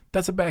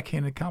 That's a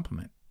backhanded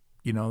compliment,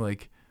 you know,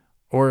 like,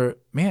 or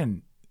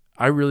man,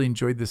 I really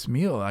enjoyed this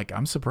meal. Like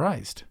I'm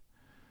surprised.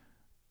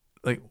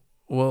 Like,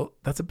 well,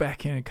 that's a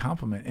backhanded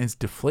compliment and it's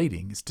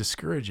deflating. It's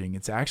discouraging.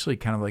 It's actually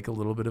kind of like a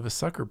little bit of a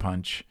sucker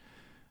punch.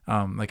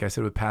 Like I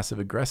said, with passive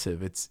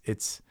aggressive, it's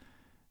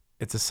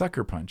a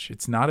sucker punch.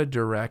 It's not a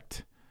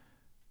direct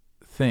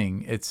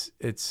thing. It's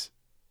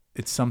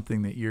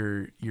something that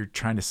you're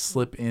trying to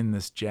slip in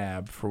this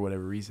jab for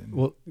whatever reason.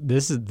 Well,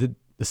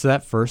 so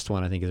that first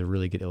one I think is a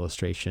really good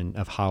illustration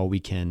of how we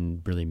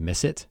can really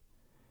miss it.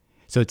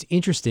 So it's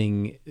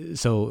interesting.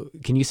 So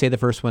can you say the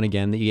first one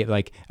again that you gave?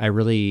 Like I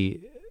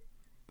really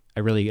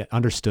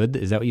understood.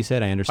 Is that what you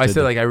said? I understood. I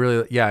said like I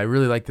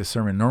really like this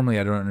sermon. Normally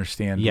I don't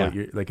understand what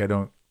you're like.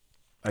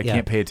 I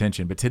can't pay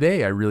attention, but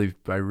today I really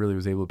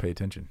was able to pay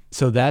attention.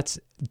 So that's,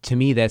 to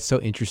me, that's so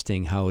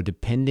interesting how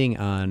depending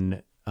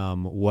on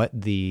what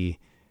the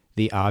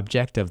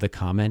object of the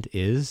comment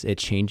is, it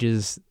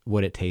changes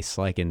what it tastes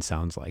like and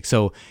sounds like.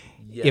 So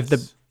yes.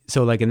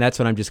 And that's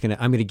what I'm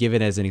going to give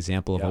it as an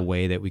example of a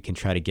way that we can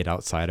try to get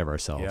outside of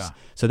ourselves. Yeah.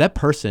 So that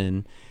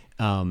person,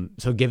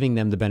 so giving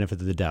them the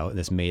benefit of the doubt in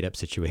this made up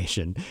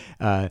situation,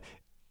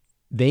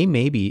 they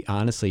may be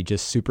honestly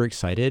just super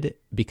excited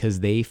because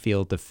they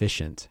feel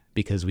deficient,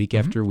 because week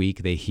after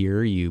week they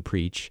hear you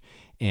preach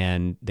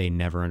and they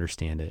never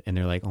understand it. And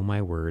they're like, oh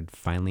my word,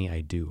 finally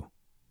I do.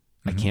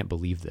 I can't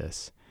believe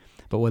this.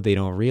 But what they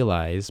don't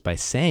realize by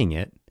saying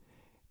it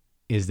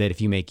is that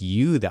if you make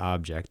you the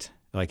object,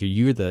 like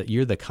what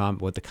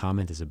the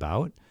comment is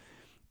about,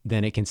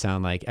 then it can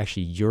sound like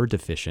actually you're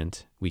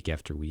deficient week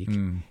after week.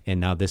 And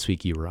now this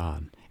week you were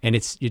on. And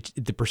it's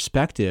the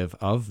perspective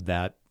of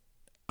that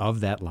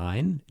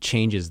line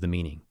changes the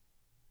meaning.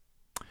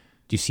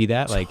 Do you see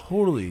that?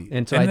 Totally.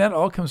 And that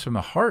all comes from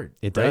the heart.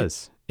 It right?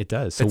 does. It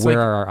does. So It's where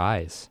like- are our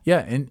eyes? Yeah.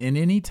 And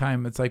any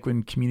time, it's like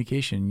when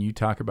communication, you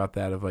talk about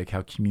that of like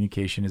how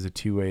communication is a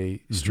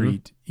two-way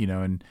street,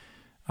 and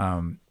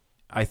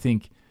I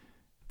think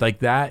like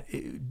that,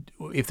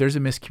 if there's a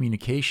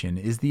miscommunication,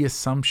 is the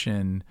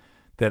assumption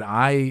that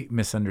I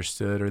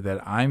misunderstood or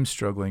that I'm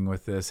struggling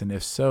with this. And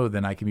if so,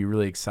 then I can be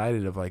really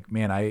excited of like,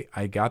 man,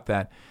 I got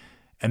that.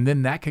 And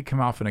then that could come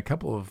off in a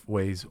couple of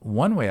ways.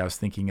 One way I was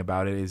thinking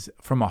about it is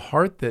from a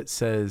heart that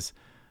says,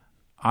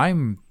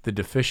 I'm the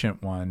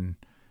deficient one,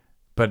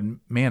 but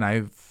man,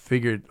 I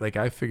figured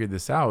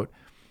this out.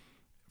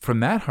 From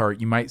that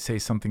heart, you might say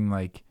something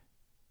like,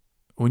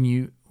 when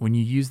you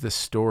use the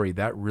story,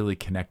 that really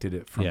connected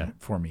it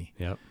for me.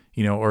 Yep.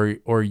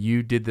 Or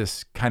you did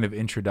this kind of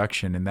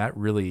introduction and that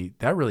really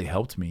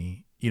helped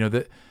me.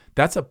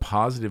 That's a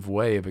positive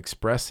way of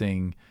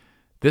expressing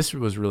this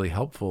was really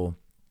helpful,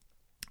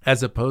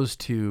 as opposed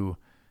to,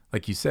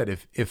 like you said,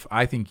 if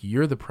I think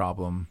you're the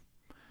problem,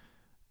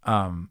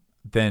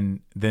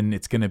 then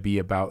it's going to be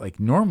about like,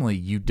 normally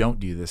you don't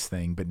do this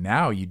thing, but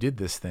now you did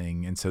this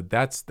thing. And so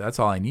that's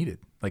all I needed.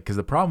 Like, cause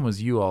the problem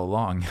was you all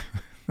along.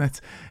 But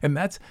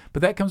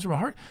that comes from a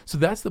heart. So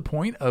that's the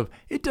point of,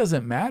 it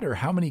doesn't matter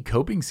how many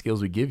coping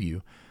skills we give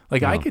you.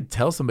 Like I could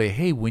tell somebody,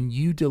 hey, when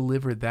you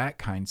deliver that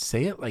kind,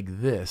 say it like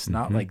this,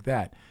 not like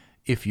that.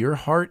 If your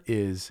heart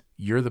is,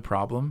 you're the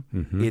problem,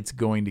 it's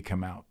going to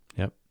come out.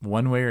 Yep.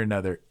 One way or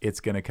another,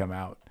 it's going to come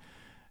out.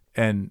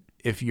 And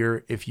if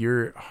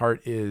your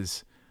heart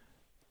is,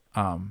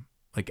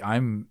 like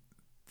I'm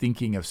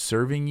thinking of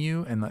serving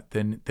you, and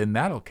then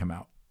that'll come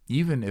out,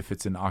 even if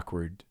it's an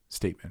awkward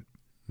statement.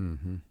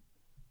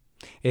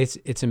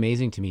 It's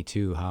amazing to me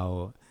too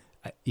how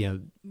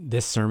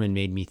this sermon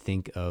made me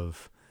think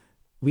of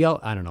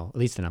I don't know, at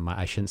least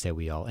I shouldn't say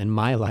we all. In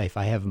my life,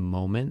 I have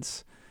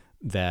moments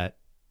that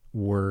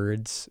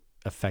words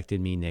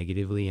affected me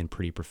negatively in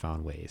pretty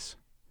profound ways.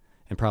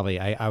 And probably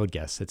I would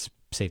guess it's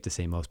safe to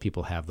say most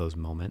people have those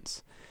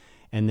moments.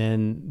 And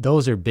then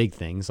those are big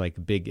things, like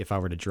if I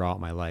were to draw out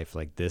my life,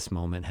 like this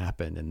moment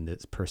happened and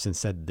this person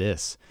said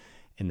this,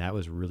 and that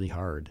was really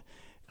hard.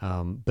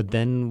 But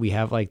then we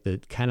have like the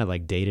kind of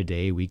like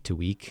day-to-day,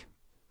 week-to-week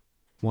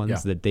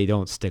ones that they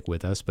don't stick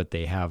with us, but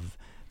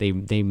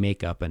they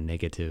make up a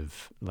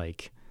negative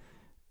like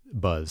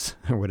buzz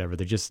or whatever.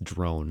 They're just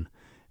drone.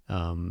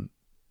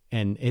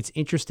 And it's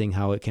interesting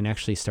how it can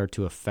actually start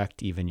to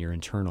affect even your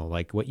internal,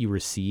 like what you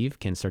receive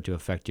can start to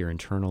affect your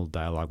internal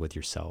dialogue with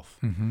yourself.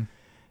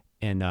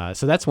 And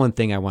so that's one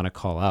thing I want to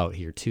call out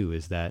here too,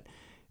 is that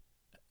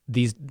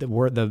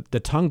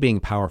the tongue being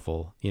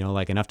powerful,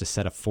 like enough to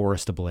set a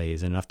forest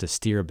ablaze, enough to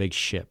steer a big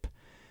ship.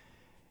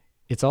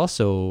 It's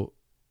also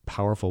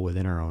powerful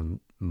within our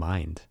own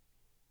mind.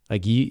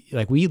 Like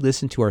we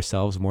listen to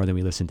ourselves more than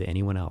we listen to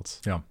anyone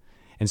else. Yeah.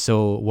 And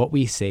so what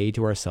we say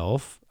to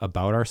ourselves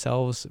about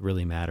ourselves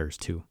really matters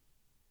too.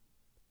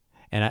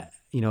 And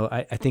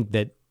I think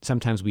that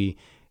sometimes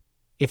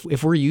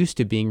if we're used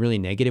to being really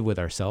negative with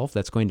ourselves,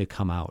 that's going to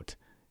come out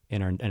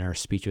in our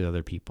speech with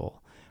other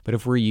people. But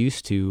if we're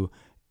used to,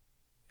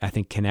 I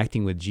think,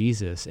 connecting with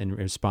Jesus and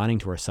responding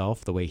to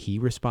ourselves the way he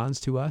responds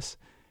to us,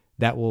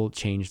 that will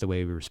change the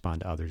way we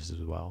respond to others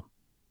as well.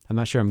 I'm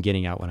not sure I'm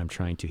getting out what I'm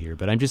trying to here,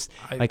 but I'm just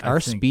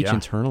our think, speech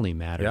internally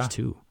matters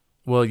too.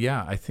 Well,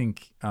 yeah, I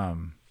think,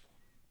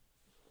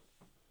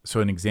 so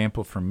an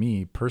example for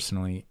me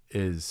personally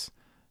is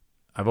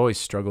I've always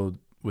struggled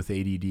with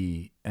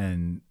ADD,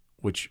 and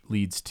which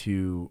leads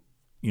to,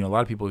 a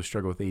lot of people who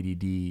struggle with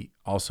ADD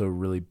also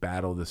really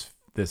battle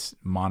this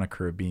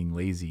moniker of being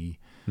lazy,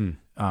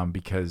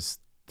 because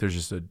there's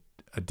just a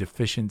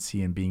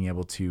deficiency in being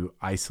able to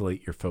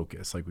isolate your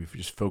focus. Like we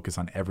just focus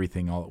on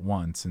everything all at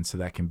once. And so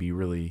that can be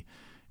really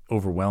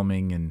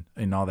overwhelming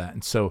and all that.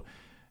 And so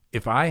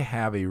if I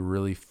have a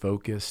really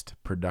focused,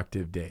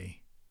 productive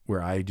day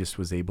where I just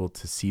was able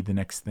to see the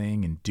next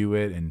thing and do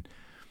it, and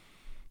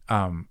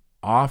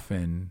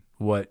often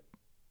what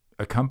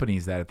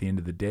accompanies that at the end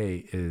of the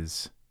day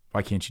is,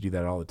 why can't you do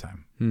that all the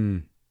time?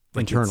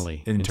 Like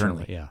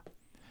internally, yeah.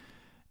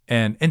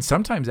 And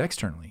sometimes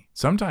externally,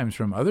 sometimes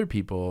from other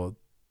people,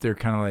 they're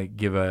kind of like,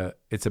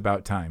 it's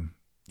about time,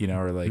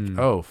 or like,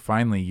 oh,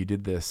 finally you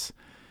did this.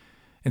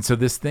 And so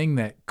this thing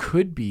that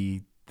could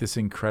be this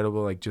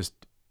incredible, like just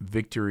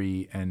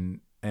victory and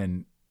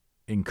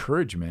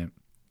encouragement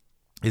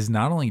is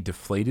not only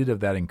deflated of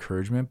that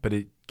encouragement, but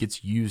it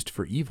gets used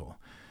for evil.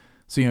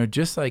 So,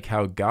 just like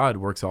how God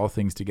works all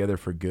things together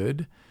for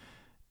good,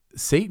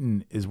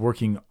 Satan is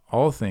working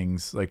all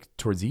things like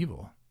towards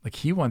evil. Like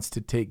he wants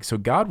to take, so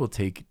God will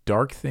take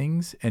dark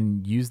things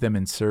and use them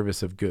in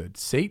service of good.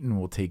 Satan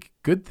will take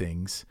good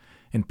things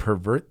and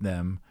pervert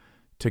them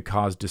to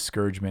cause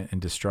discouragement and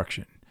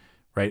destruction,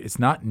 right? It's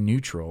not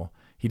neutral.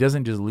 He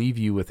doesn't just leave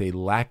you with a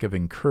lack of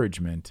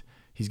encouragement.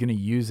 He's going to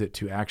use it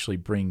to actually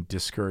bring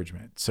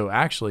discouragement. So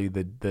actually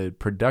the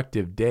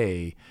productive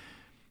day,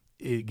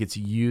 it gets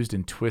used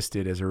and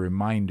twisted as a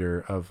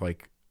reminder of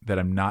like that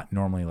I'm not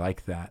normally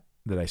like that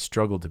I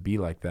struggle to be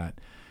like that.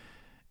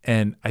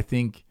 And I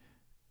think,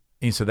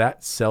 and so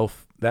that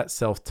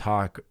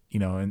self-talk,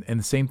 and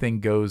the same thing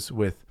goes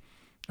with,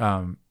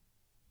 man,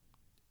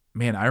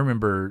 I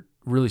remember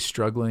really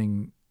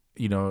struggling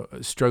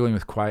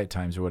with quiet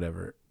times or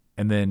whatever.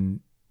 And then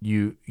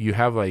you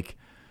have like,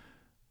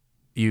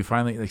 you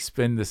finally like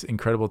spend this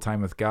incredible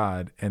time with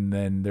God, and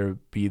then there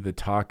be the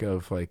talk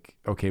of like,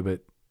 okay,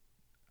 but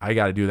I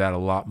got to do that a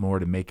lot more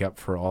to make up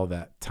for all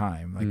that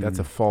time. Like that's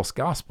a false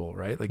gospel,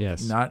 right? Like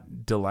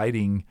not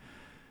delighting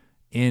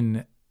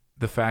in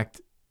the fact,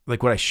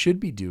 like what I should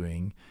be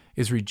doing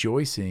is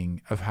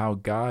rejoicing of how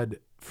God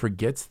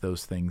forgets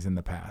those things in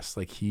the past.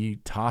 Like he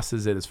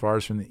tosses it as far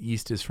as from the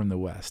east is from the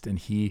west. And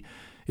he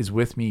is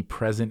with me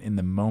present in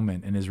the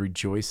moment and is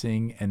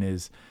rejoicing and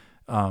is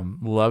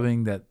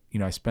loving that,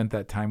 I spent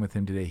that time with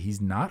him today.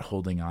 He's not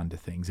holding on to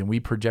things. And we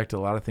project a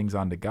lot of things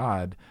onto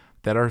God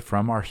that are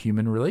from our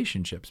human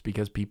relationships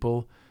because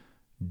people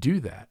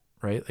do that,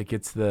 right? Like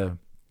it's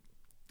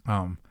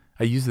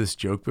I used this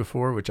joke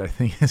before, which I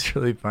think is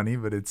really funny,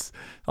 but it's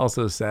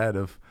also sad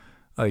of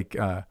like,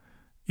 a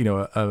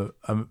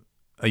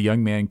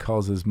young man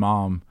calls his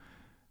mom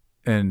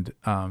and,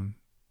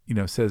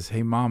 says,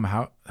 "Hey mom,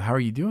 how are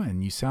you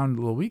doing? You sound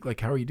a little weak. Like,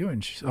 how are you doing?"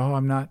 She's, "Oh,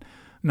 I'm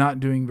not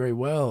doing very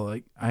well.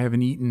 Like I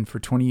haven't eaten for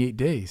 28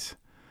 days.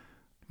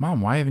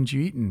 Mom, why haven't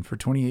you eaten for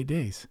 28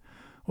 days?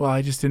 Well,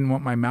 I just didn't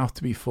want my mouth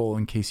to be full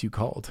in case you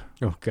called."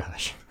 Oh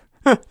gosh.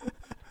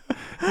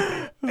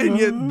 And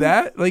yet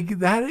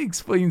that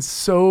explains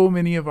so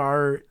many of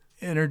our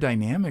inner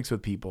dynamics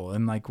with people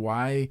and like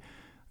why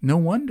no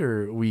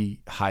wonder we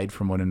hide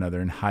from one another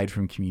and hide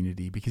from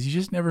community, because you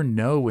just never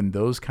know when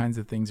those kinds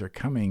of things are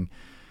coming.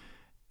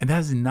 And that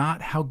is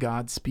not how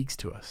God speaks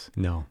to us.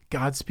 No.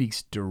 God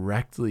speaks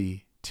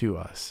directly to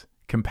us,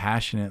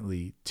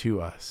 compassionately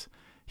to us.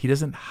 He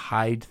doesn't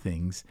hide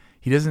things.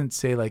 He doesn't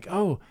say like,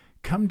 "Oh,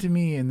 come to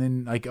me." And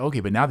then like, "Okay,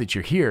 but now that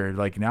you're here,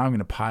 like now I'm going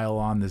to pile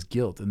on this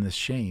guilt and this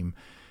shame."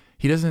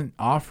 He doesn't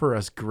offer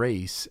us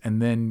grace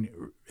and then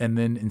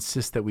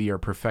insist that we are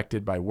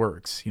perfected by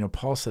works.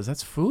 Paul says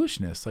that's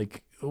foolishness.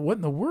 Like what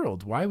in the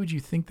world? Why would you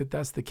think that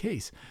that's the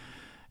case?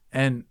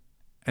 And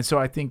so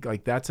I think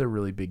like that's a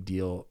really big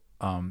deal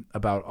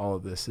about all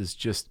of this is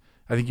just,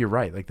 I think you're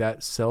right. Like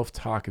that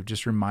self-talk of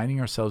just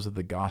reminding ourselves of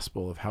the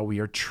gospel of how we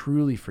are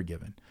truly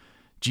forgiven.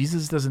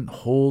 Jesus doesn't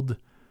hold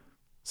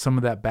some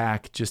of that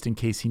back just in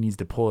case he needs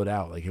to pull it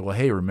out. Like, well,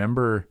 hey,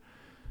 remember,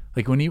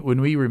 like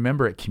when we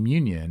remember at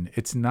communion,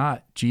 it's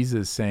not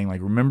Jesus saying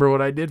like, "Remember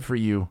what I did for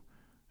you.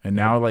 And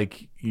now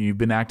like you've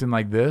been acting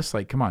like this,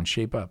 like, come on,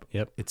 shape up."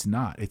 Yep. It's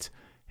not, it's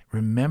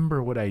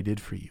remember what I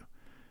did for you.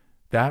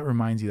 That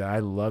reminds you that I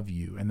love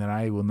you and that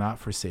I will not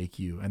forsake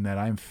you and that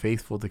I'm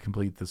faithful to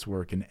complete this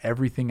work, and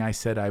everything I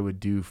said I would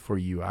do for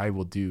you, I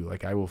will do,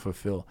 like I will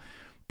fulfill.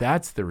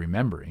 That's the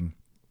remembering.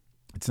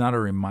 It's not a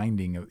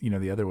reminding of,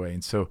 the other way.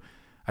 And so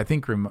I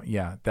think,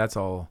 that's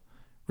all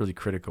really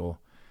critical.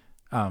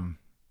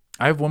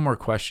 I have one more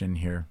question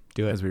here.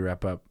 Do it as we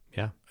wrap up.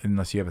 Yeah.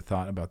 Unless you have a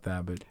thought about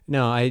that, but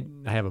no, I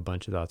have a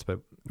bunch of thoughts, but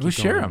we'll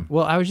share them.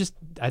 Well,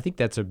 I think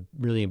that's a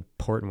really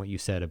important what you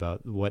said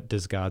about what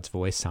does God's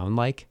voice sound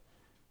like?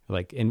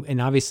 Like, and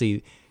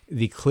obviously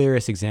the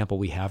clearest example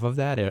we have of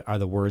that are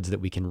the words that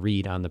we can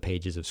read on the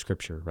pages of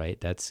Scripture, right?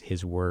 That's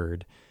his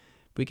word.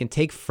 We can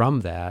take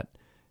from that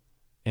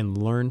and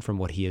learn from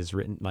what he has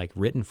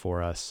written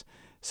for us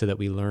so that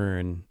we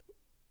learn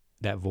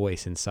that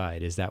voice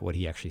inside. Is that what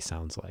he actually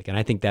sounds like? And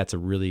I think that's a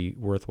really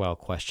worthwhile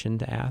question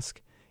to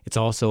ask. It's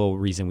also a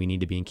reason we need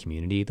to be in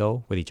community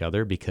though with each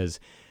other, because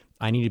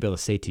I need to be able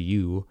to say to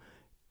you,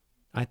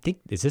 I think,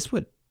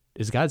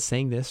 is God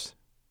saying this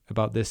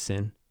about this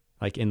sin?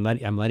 Like, I'm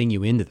letting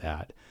you into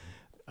that.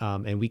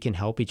 And we can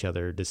help each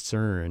other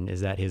discern,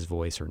 is that his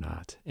voice or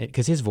not?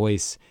 Because his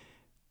voice,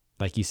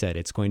 like you said,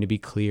 it's going to be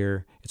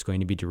clear, it's going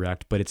to be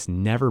direct, but it's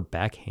never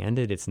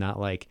backhanded. It's not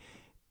like,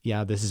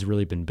 yeah, this has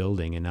really been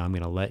building and now I'm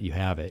going to let you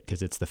have it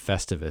because it's the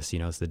Festivus,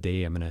 it's the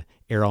day I'm going to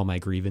air all my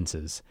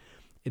grievances.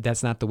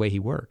 That's not the way he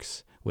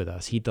works with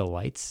us. He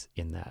delights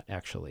in that,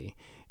 actually.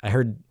 I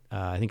heard,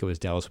 I think it was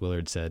Dallas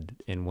Willard said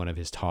in one of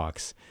his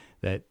talks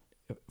that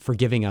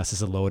forgiving us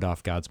is a load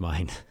off God's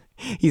mind.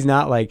 He's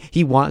not like,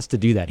 he wants to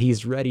do that.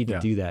 He's ready to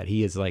do that.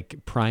 He is like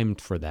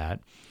primed for that.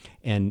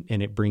 And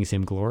it brings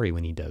him glory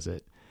when he does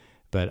it.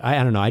 But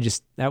I don't know.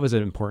 That was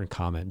an important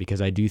comment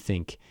because I do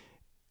think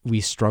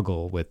we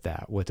struggle with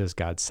that. What does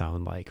God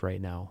sound like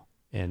right now?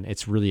 And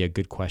it's really a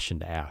good question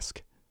to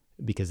ask,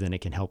 because then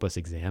it can help us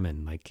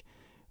examine. Like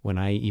when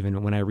I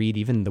read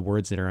even the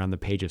words that are on the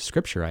page of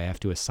Scripture, I have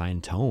to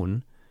assign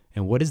tone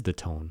And what is the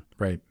tone?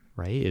 Right.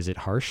 Right? Is it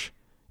harsh,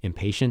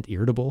 impatient,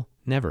 irritable?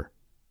 Never.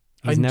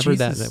 He's And never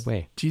Jesus, that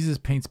way. Jesus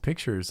paints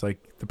pictures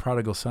like the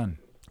prodigal son.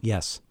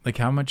 Yes. Like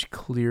how much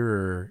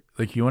clearer,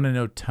 like you want to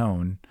know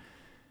tone,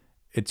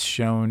 it's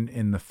shown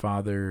in the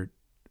father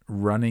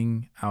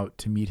running out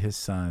to meet his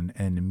son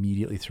and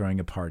immediately throwing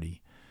a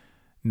party.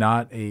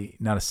 Not a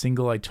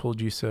single "I told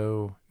you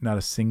so," not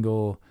a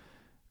single,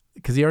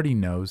 because he already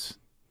knows.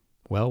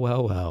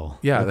 Well.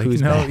 Yeah, Look like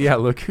who's back. yeah,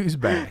 look who's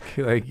back.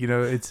 Like,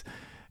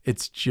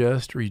 it's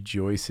just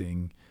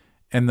rejoicing.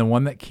 And the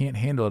one that can't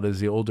handle it is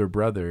the older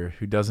brother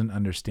who doesn't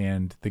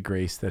understand the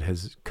grace that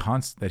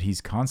that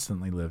he's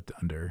constantly lived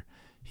under.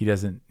 He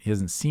hasn't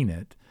seen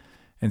it.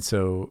 And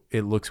so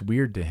it looks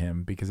weird to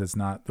him because it's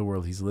not the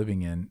world he's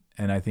living in.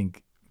 And I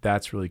think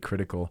that's really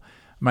critical.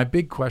 My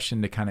big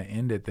question to kind of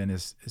end it then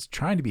is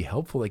trying to be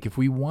helpful. Like if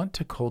we want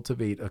to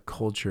cultivate a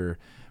culture,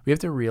 we have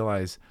to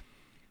realize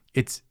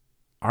it's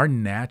our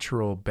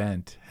natural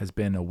bent has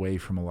been away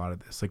from a lot of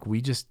this. Like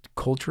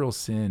cultural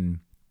sin,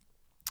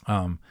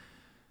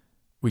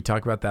 we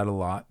talk about that a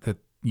lot, that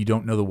you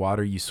don't know the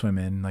water you swim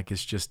in. Like it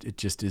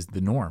just is the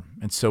norm.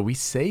 And so we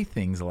say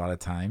things a lot of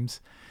times,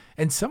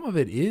 and some of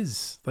it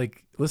is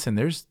like, listen,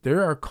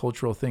 there are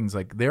cultural things.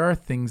 Like there are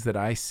things that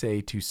I say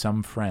to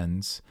some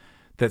friends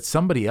that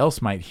somebody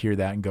else might hear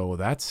that and go, well,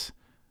 that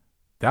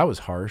was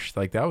harsh.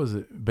 Like that was,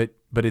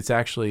 but it's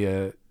actually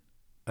an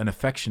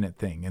affectionate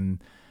thing.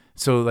 And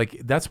so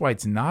like, that's why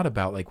it's not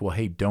about like, well,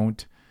 hey,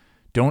 don't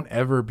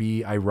ever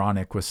be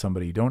ironic with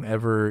somebody. Don't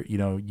ever,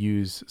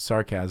 use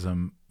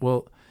sarcasm.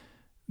 Well,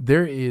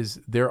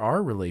 there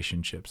are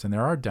relationships and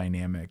there are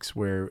dynamics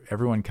where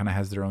everyone kind of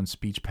has their own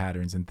speech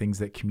patterns and things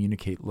that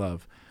communicate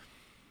love.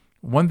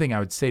 One thing I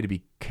would say to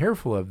be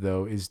careful of,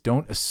 though, is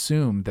don't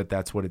assume that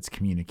that's what it's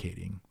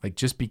communicating. Like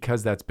just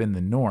because that's been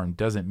the norm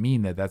doesn't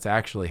mean that that's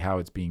actually how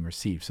it's being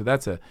received.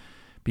 So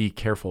be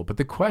careful. But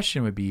the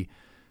question would be,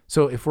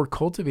 so if we're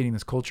cultivating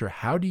this culture,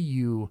 how do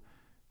you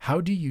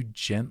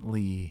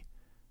gently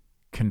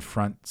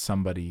confront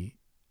somebody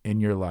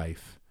in your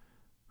life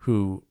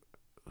who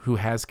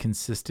has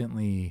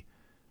consistently,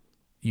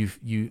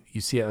 you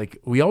see it, like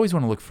we always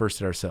want to look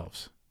first at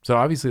ourselves. So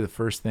obviously the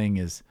first thing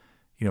is,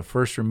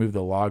 first remove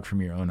the log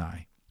from your own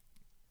eye.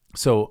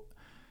 So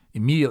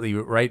immediately,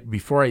 right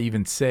before I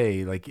even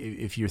say, like,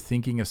 if you're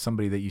thinking of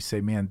somebody that you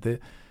say, man,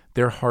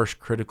 their harsh,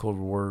 critical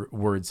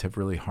words have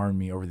really harmed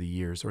me over the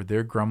years, or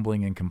their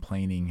grumbling and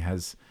complaining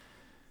has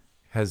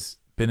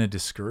been a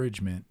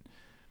discouragement.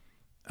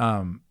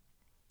 And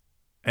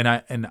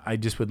I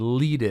just would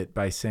lead it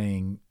by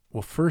saying,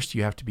 well, first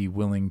you have to be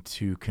willing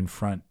to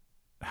confront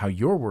how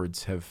your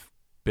words have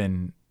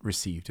been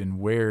received and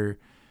where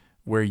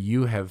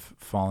you have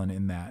fallen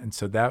in that. And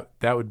so that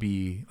would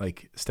be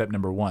like step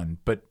number one.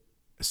 But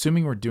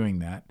assuming we're doing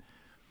that,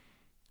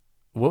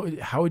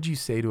 how would you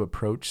say to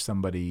approach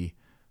somebody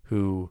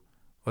who,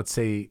 let's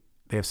say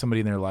they have somebody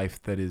in their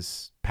life that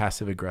is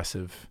passive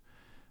aggressive,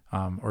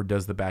 or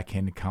does the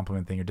backhanded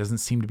compliment thing, or doesn't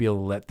seem to be able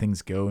to let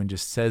things go and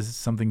just says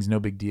something's no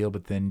big deal,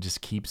 but then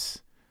just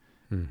keeps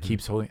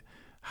holding.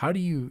 How do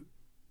you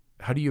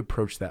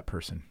approach that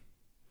person?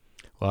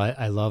 Well,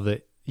 I love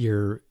that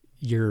your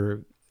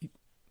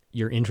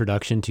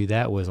introduction to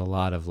that was a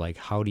lot of like,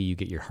 how do you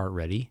get your heart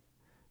ready?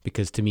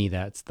 Because to me,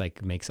 that's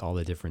like makes all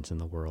the difference in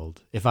the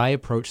world. If I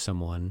approach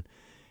someone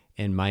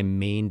and my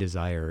main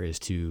desire is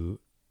to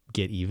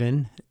get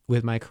even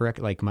with my correct,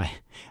 like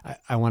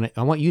I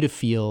want you to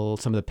feel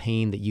some of the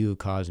pain that you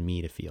caused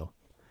me to feel.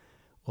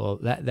 Well,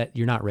 that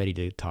you're not ready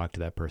to talk to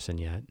that person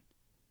yet.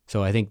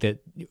 So I think that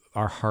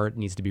our heart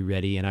needs to be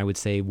ready. And I would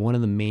say one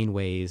of the main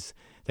ways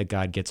that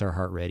God gets our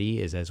heart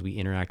ready is as we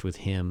interact with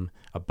him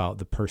about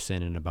the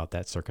person and about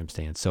that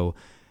circumstance. So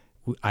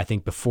I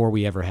think before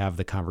we ever have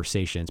the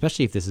conversation,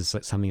 especially if this is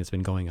something that's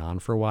been going on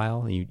for a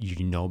while, and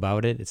you know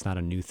about it, it's not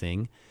a new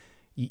thing,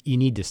 you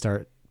need to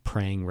start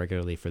praying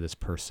regularly for this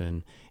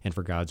person and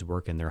for God's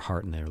work in their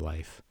heart and their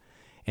life.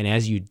 And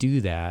as you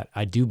do that,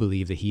 I do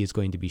believe that he is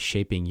going to be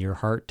shaping your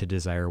heart to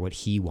desire what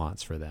he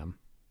wants for them,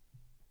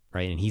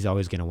 right? And he's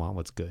always going to want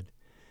what's good.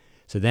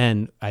 So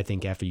then I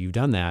think after you've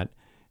done that,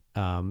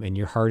 and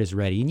your heart is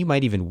ready, and you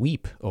might even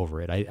weep over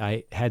it.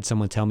 I had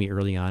someone tell me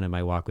early on in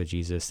my walk with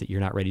Jesus that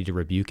you're not ready to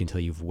rebuke until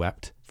you've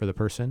wept for the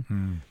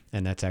person.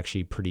 And that's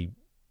actually pretty,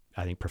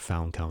 I think,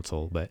 profound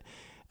counsel. But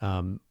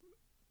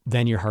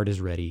then your heart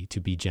is ready to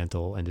be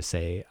gentle and to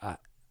say,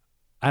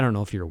 I don't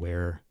know if you're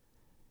aware,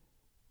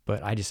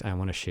 but I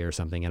want to share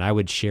something. And I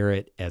would share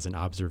it as an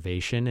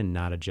observation and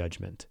not a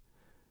judgment.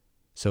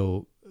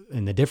 So,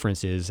 and the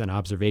difference is, an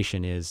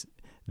observation is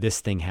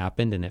this thing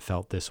happened and it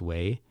felt this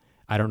way.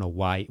 I don't know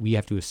why. We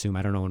have to assume,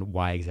 I don't know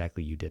why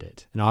exactly you did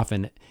it. And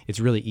often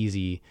it's really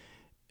easy,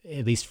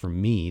 at least for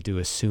me, to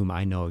assume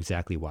I know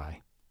exactly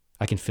why.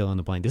 I can fill in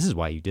the blank. This is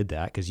why you did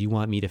that, because you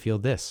want me to feel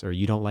this, or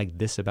you don't like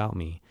this about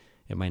me.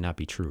 It might not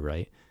be true,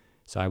 right?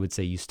 So I would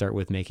say you start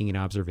with making an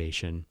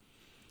observation.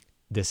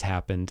 This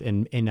happened,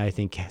 and I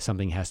think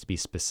something has to be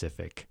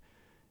specific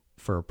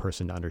for a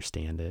person to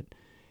understand it.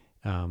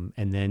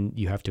 And then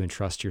you have to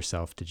entrust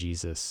yourself to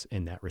Jesus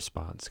in that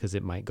response, because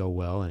it might go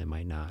well and it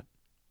might not.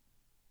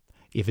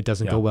 If it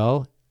doesn't go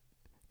well,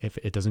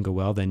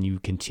 then you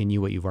continue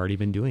what you've already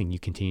been doing. You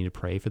continue to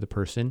pray for the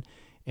person,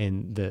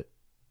 and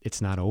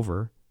it's not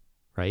over,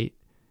 right?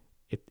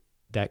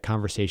 That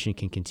conversation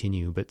can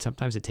continue, but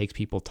sometimes it takes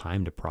people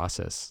time to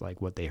process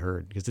like what they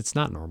heard, because it's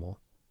not normal.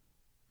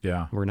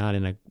 Yeah. We're not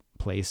in a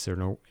place,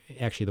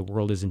 actually the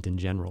world isn't in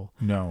general.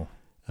 No.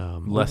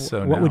 Less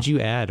so What now. would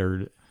you add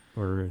or?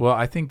 Well,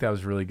 I think that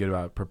was really good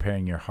about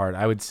preparing your heart.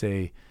 I would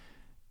say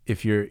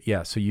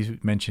so you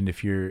mentioned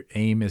if your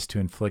aim is to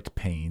inflict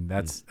pain,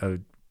 that's a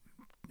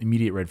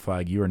immediate red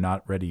flag. You are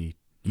not ready.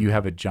 You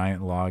have a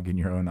giant log in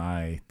your own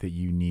eye that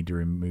you need to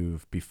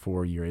remove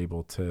before you're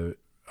able to,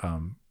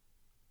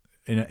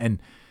 and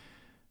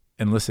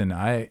listen,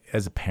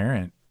 as a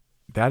parent,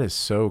 that is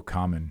so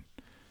common.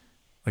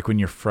 Like when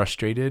you're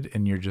frustrated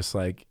and you're just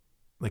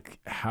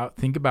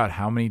think about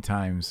how many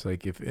times,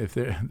 like if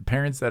there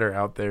parents that are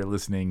out there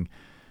listening,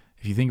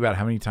 if you think about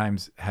how many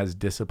times has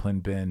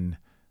discipline been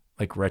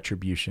like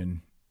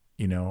retribution,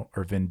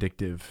 or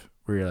vindictive,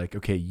 where you're like,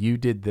 okay, you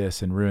did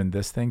this and ruined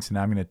this thing, so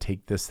now I'm going to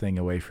take this thing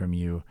away from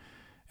you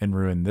and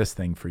ruin this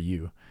thing for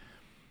you.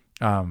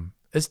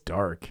 It's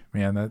dark,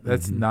 man.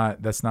 That's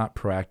not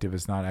proactive.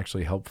 It's not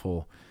actually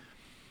helpful.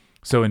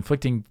 So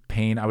inflicting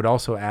pain, I would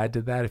also add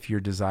to that, if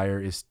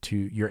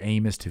your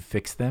aim is to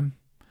fix them,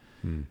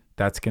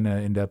 that's going to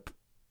end up,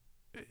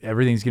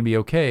 everything's going to be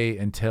okay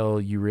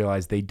until you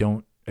realize they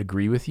don't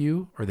agree with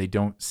you or they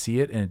don't see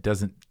it, and it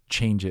doesn't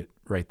change it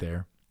right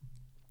there.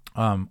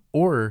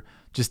 Or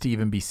just to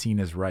even be seen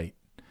as right.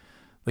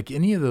 Like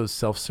any of those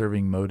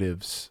self-serving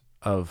motives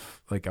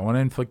of like, I want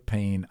to inflict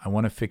pain, I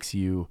want to fix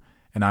you,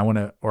 and I want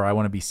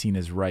to be seen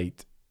as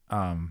right.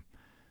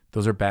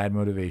 Those are bad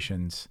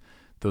motivations.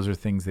 Those are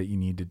things that you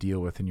need to deal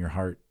with in your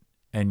heart.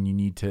 And you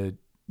need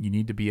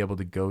to be able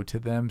to go to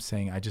them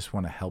saying, I just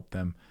want to help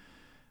them.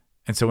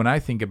 And so when I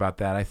think about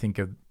that, I think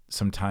of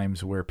some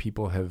times where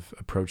people have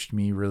approached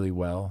me really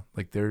well.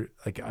 Like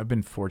I've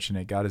been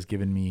fortunate. God has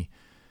given me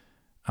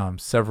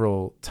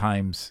several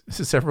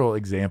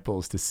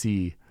examples to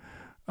see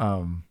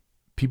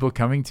people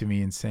coming to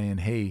me and saying,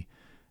 hey,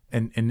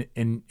 and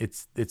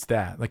it's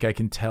that, like, I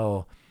can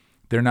tell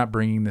they're not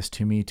bringing this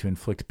to me to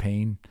inflict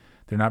pain.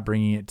 They're not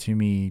bringing it to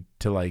me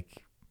to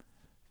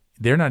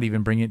they're not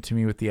even bringing it to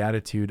me with the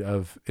attitude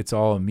of it's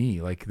all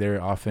me. Like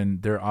they're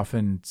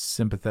often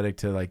sympathetic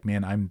to like,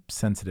 man, I'm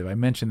sensitive. I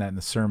mentioned that in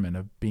the sermon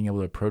of being able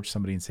to approach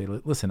somebody and say,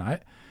 listen, I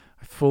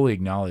fully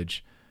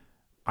acknowledge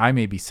I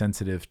may be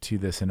sensitive to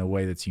this in a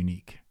way that's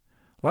unique.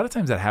 A lot of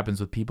times that happens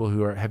with people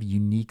who have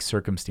unique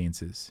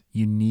circumstances,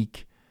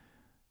 unique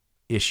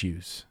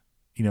issues,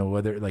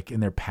 whether like in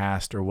their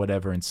past or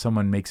whatever, and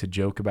someone makes a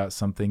joke about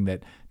something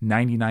that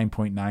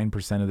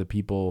 99.9% of the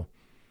people,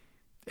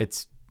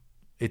 it's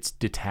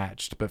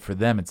detached, but for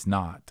them it's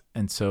not.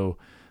 And so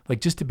like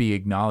just to be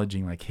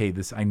acknowledging like, hey,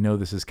 I know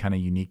this is kind of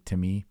unique to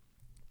me.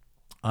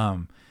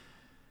 But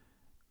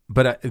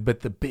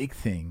the big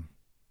thing,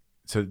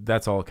 so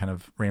that's all kind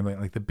of rambling.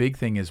 Like the big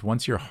thing is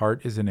once your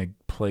heart is in a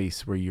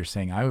place where you're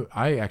saying,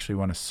 I actually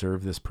want to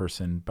serve this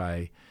person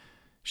by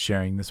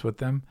sharing this with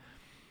them,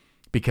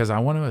 because I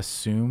want to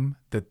assume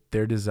that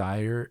their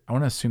desire, I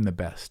want to assume the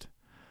best.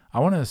 I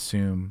want to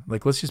assume,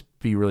 like, let's just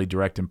be really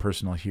direct and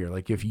personal here.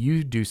 Like if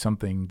you do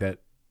something that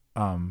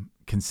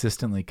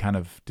consistently kind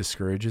of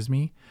discourages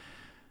me,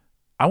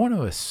 I want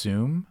to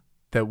assume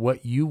that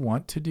what you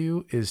want to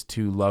do is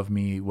to love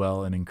me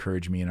well and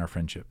encourage me in our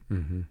friendship.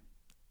 Mm-hmm.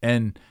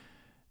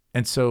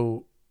 And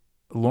so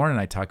Lauren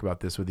and I talk about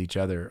this with each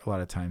other a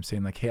lot of times,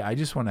 saying like, hey, I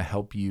just want to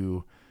help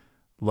you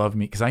love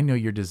me, because I know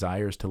your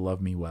desire is to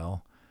love me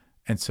well.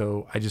 And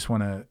so I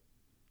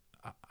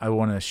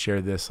want to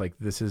share this, like,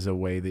 this is a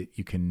way that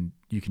you can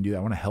do that.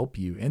 I want to help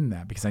you in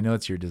that because I know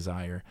it's your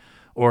desire.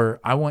 Or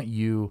I want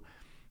you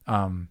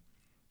to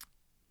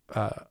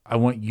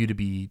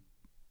be,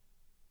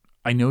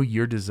 I know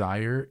your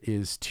desire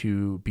is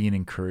to be an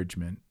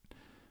encouragement.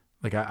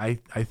 Like I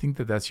think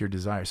that that's your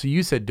desire. So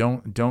you said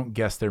don't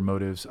guess their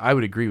motives. I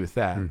would agree with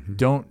that. Mm-hmm.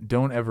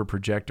 Don't ever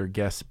project or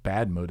guess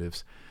bad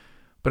motives.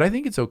 But I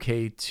think it's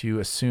okay to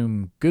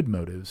assume good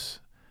motives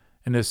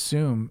and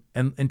assume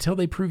until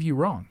they prove you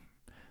wrong.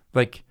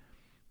 Like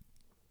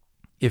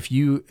if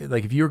you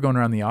were going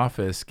around the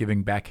office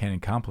giving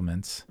backhanded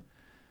compliments,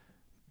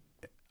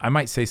 I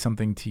might say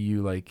something to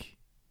you like,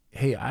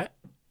 hey,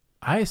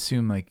 I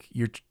assume like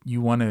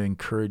you want to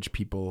encourage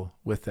people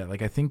with that.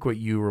 Like I think what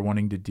you were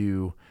wanting to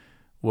do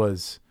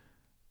was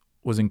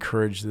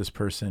encourage this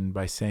person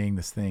by saying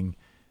this thing.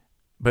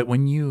 But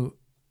when you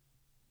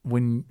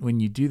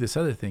do this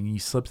other thing and you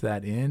slip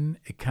that in,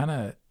 it kind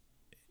of,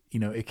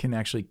 it can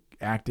actually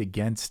act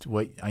against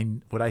what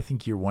I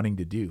think you're wanting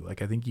to do.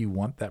 Like I think you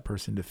want that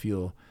person to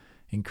feel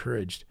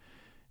encouraged.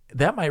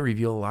 That might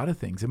reveal a lot of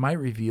things. It might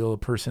reveal a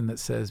person that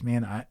says,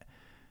 man,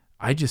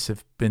 I just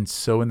have been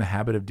so in the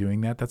habit of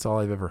doing that. That's all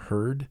I've ever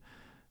heard.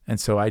 And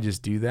so I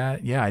just do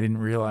that. Yeah. I didn't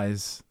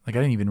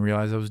even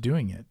realize I was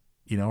doing it,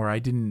 or I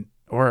didn't,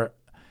 or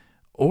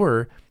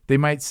They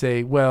might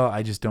say, well,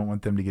 I just don't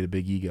want them to get a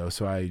big ego.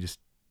 So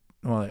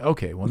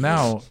okay, well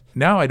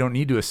now I don't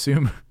need to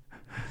assume,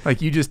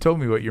 like you just told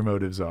me what your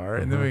motives are.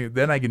 And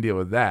then I can deal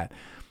with that.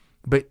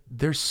 But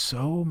there's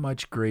so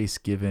much grace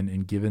given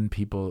and giving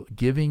people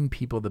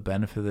the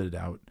benefit of the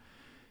doubt,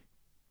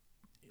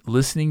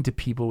 listening to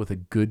people with a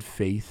good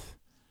faith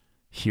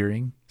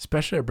hearing,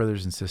 especially our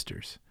brothers and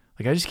sisters.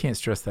 Like, I just can't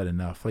stress that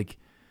enough. Like,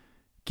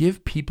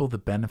 give people the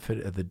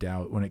benefit of the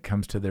doubt when it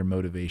comes to their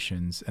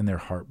motivations and their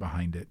heart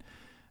behind it.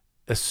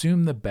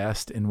 Assume the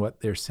best in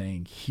what they're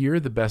saying. Hear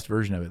the best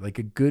version of it, like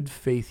a good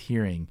faith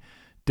hearing.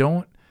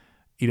 Don't,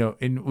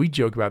 and we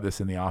joke about this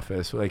in the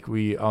office. Like,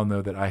 we all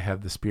know that I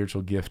have the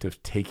spiritual gift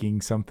of taking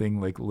something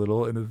like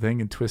little in the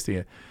thing and twisting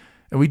it.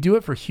 And we do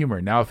it for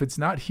humor. Now, if it's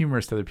not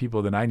humorous to other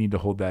people, then I need to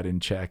hold that in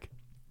check.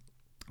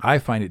 I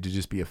find it to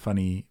just be a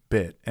funny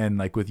bit. And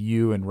like with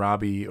you and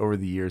Robbie over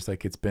the years,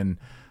 like it's been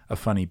a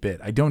funny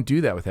bit. I don't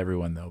do that with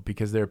everyone though,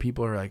 because there are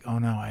people who are like, oh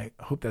no, I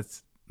hope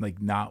that's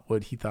like not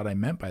what he thought I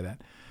meant by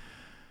that.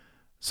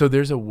 So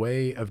there's a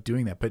way of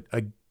doing that, but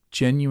a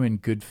genuine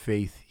good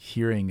faith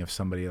hearing of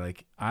somebody,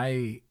 like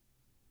I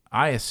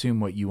assume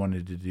what you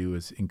wanted to do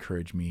is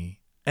encourage me.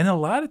 And a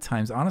lot of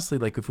times, honestly,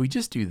 like if we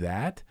just do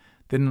that,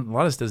 then a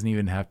lot of us doesn't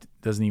even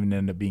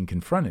end up being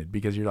confronted,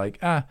 because you're like,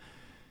 yeah,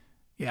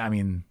 I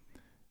mean,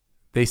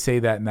 they say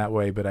that in that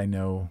way, but I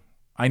know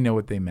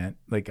what they meant.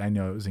 Like, I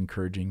know it was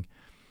encouraging.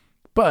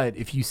 But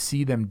if you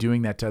see them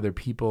doing that to other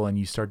people and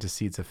you start to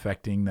see it's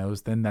affecting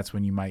those, then that's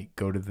when you might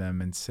go to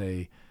them and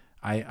say,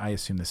 I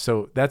assume this.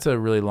 So that's a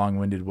really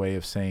long-winded way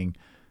of saying,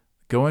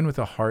 go in with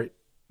a heart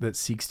that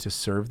seeks to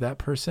serve that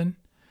person,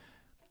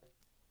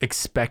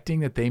 expecting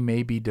that they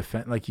may be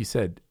like you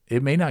said,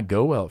 it may not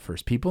go well at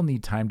first. People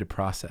need time to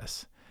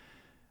process,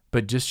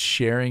 but just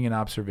sharing an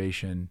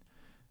observation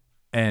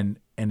and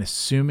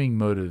assuming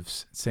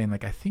motives, saying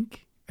like, I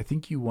think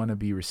you want to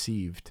be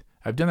received.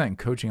 I've done that in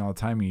coaching all the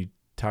time. You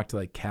talk to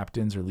like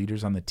captains or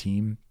leaders on the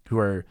team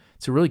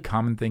it's a really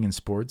common thing in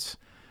sports,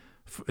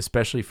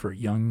 especially for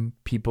young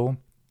people,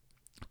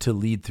 to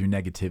lead through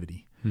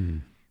negativity.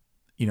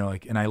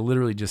 Like, and I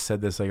literally just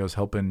said this, like I was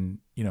helping,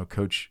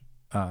 coach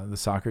the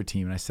soccer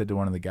team. And I said to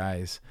one of the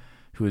guys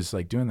who was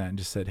like doing that and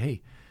just said,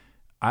 hey,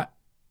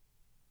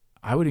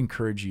 I would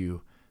encourage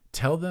you,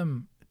 tell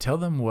them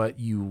what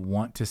you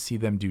want to see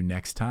them do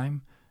next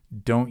time.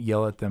 Don't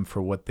yell at them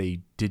for what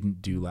they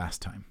didn't do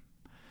last time.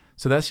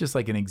 So that's just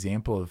like an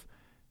example of,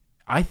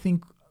 I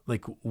think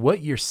like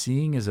what you're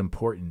seeing is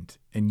important,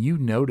 and you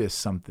notice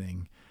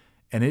something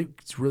and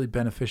it's really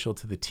beneficial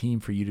to the team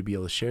for you to be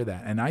able to share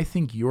that. And I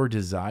think your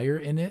desire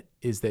in it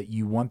is that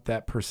you want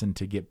that person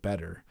to get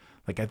better.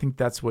 Like, I think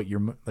that's what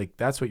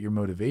your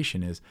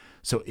motivation is.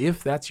 So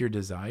if that's your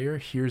desire,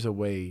 here's a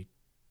way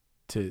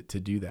to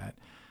do that.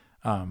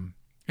 And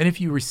if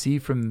you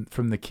receive from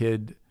the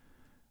kid,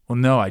 well,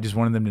 no, I just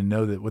wanted them to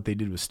know that what they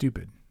did was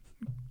stupid.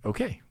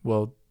 Okay,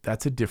 well,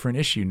 that's a different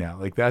issue now.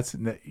 Like,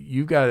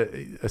 you've got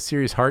a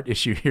serious heart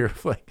issue here.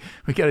 Like,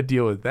 we got to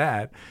deal with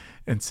that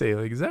and say,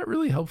 like, is that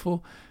really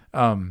helpful?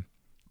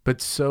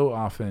 But so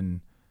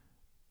often,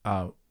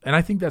 and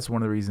I think that's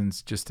one of the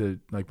reasons, just to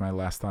like my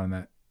last thought on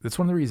that, that's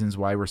one of the reasons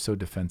why we're so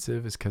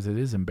defensive, is because it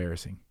is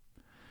embarrassing.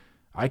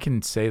 I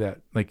can say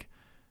that, like,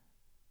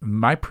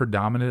 my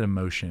predominant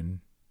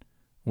emotion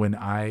when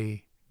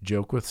I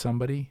joke with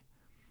somebody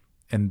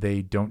and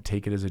they don't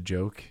take it as a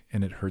joke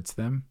and it hurts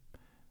them,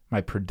 my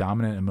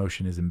predominant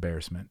emotion is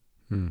embarrassment.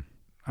 I'm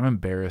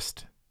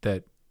embarrassed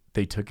that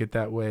they took it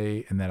that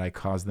way and that I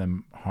caused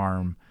them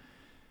harm.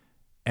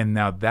 And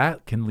now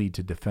that can lead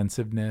to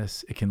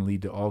defensiveness. It can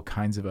lead to all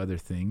kinds of other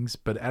things.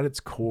 But at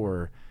its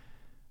core,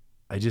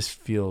 I just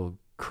feel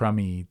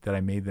crummy that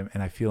I made them,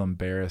 and I feel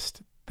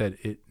embarrassed that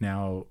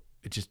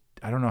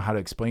I don't know how to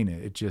explain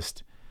it. It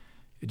just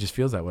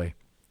feels that way.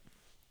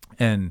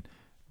 And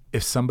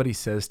if somebody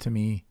says to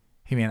me,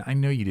 hey man, I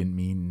know you didn't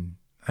mean,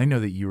 I know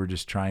that you were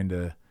just trying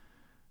to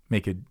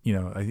make it,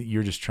 I think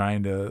you're just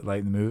trying to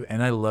lighten the mood.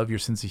 And I love your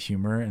sense of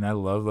humor, and I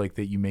love like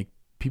that you make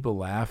people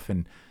laugh.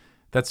 And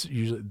that's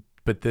usually,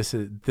 but this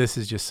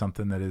is just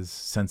something that is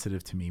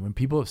sensitive to me. When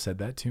people have said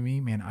that to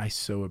me, man, I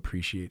so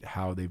appreciate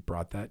how they've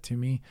brought that to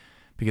me,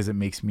 because it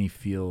makes me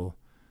feel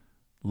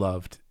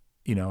loved,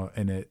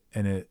 and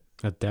it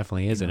that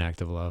definitely is an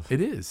act of love.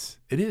 It is.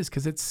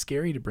 Cause it's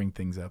scary to bring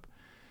things up.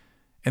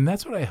 And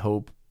that's what I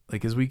hope,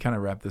 like, as we kind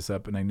of wrap this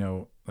up, and I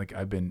know, like,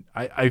 I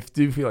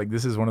do feel like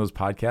this is one of those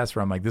podcasts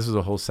where I'm like, this is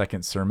a whole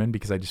second sermon,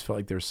 because I just felt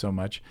like there's so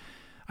much.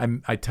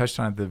 I touched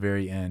on it at the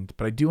very end,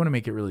 but I do want to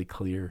make it really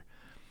clear.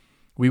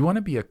 We want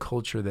to be a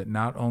culture that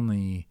not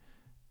only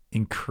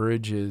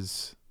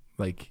encourages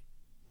like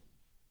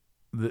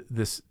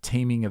this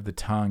taming of the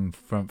tongue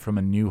from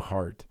a new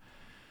heart,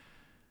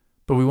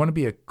 but we want to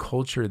be a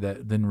culture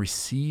that then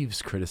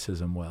receives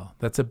criticism well.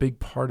 That's a big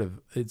part of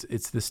it.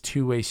 It's this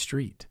two-way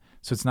street.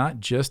 So it's not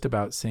just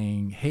about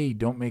saying, hey,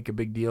 don't make a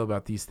big deal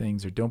about these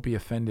things, or don't be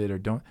offended, or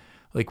don't,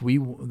 like,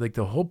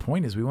 the whole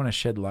point is we want to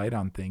shed light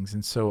on things.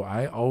 And so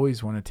I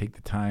always want to take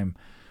the time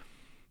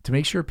to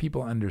make sure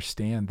people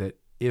understand that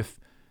if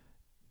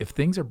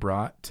things are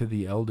brought to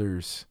the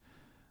elders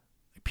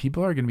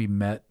people are going to be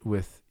met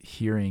with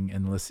hearing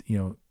and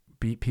listen,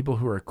 be people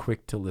who are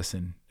quick to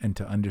listen and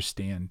to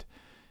understand,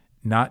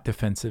 not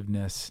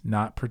defensiveness,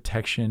 not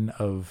protection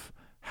of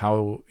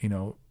how,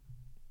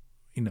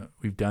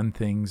 we've done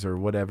things or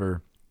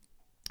whatever.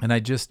 And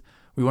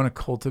we want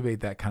to cultivate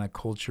that kind of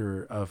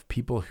culture of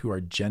people who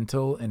are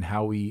gentle in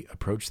how we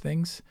approach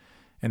things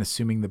and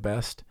assuming the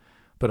best,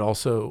 but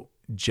also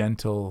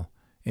gentle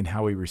in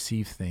how we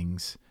receive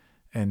things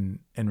and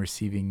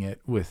receiving it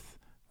with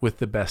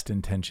the best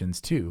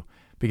intentions too.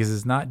 Because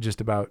it's not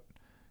just about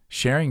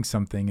sharing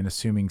something and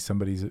assuming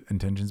somebody's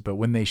intentions, but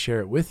when they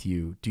share it with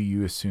you, do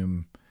you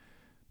assume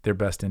their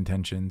best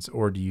intentions,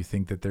 or do you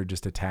think that they're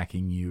just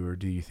attacking you, or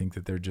do you think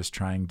that they're just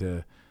trying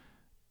to,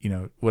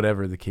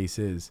 whatever the case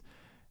is.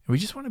 And we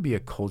just want to be a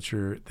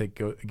culture that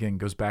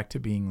goes back to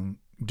being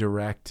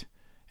direct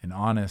and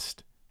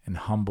honest and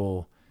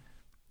humble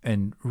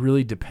and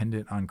really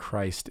dependent on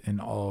Christ in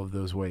all of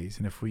those ways.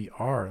 And if we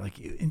are,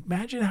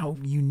 imagine how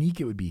unique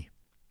it would be.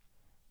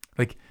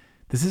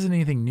 This isn't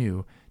anything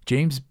new.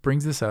 James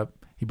brings this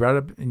up. He brought it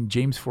up in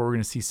James 4. We're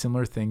going to see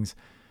similar things,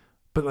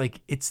 but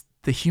it's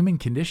the human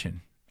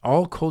condition.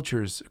 All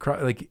cultures,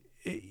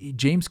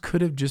 James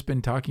could have just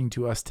been talking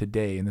to us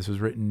today, and this was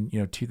written,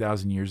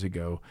 2,000 years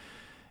ago.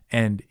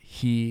 And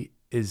he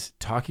is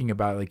talking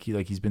about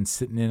he's been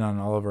sitting in on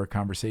all of our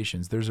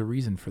conversations. There's a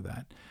reason for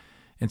that.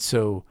 And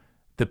so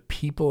the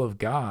people of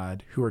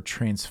God who are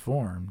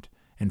transformed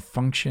and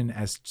function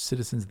as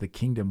citizens of the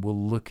kingdom will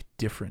look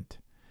different.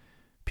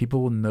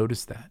 People will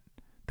notice that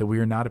we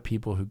are not a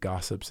people who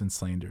gossips and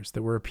slanders,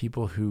 that we're a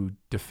people who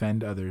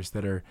defend others,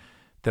 that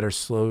are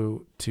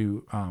slow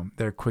to,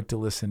 that are quick to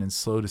listen and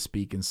slow to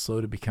speak and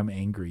slow to become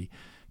angry.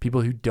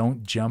 People who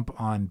don't jump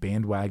on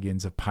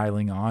bandwagons of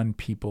piling on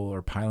people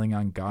or piling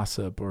on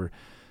gossip or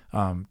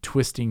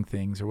twisting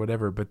things or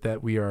whatever, but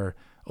that we are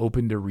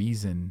open to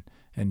reason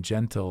and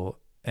gentle.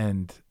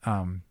 And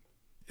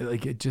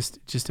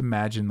just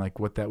imagine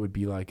what that would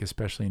be like,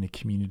 especially in a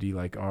community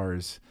like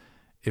ours,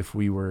 if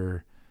we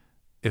were,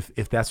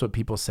 if that's what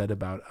people said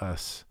about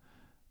us,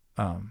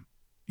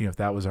 if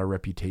that was our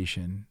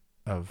reputation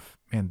of,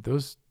 man,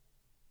 those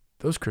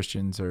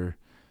Christians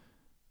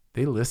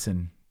they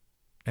listen.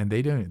 And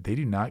they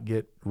do not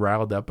get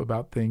riled up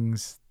about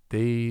things.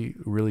 They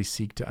really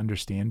seek to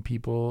understand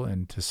people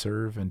and to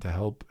serve and to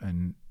help.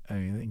 And I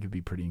think it'd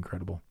be pretty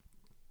incredible.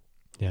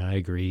 Yeah, I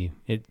agree.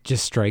 It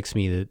just strikes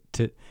me that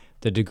to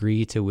the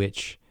degree to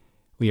which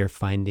we are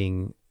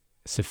finding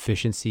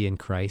sufficiency in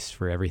Christ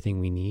for everything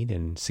we need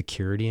and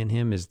security in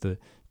him is the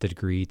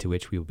degree to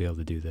which we will be able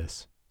to do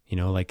this.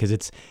 Because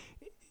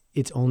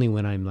it's only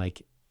when I'm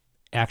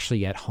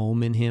actually at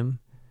home in him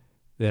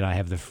that I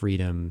have the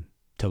freedom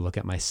to look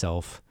at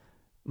myself,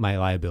 my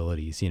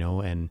liabilities,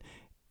 and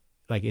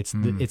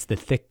it's the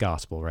thick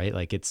gospel,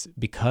 right? It's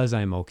because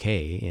I'm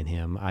okay in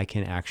him, I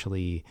can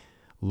actually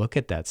look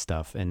at that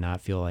stuff and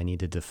not feel I need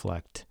to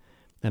deflect,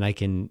 and I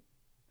can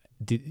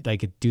do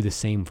the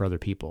same for other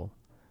people,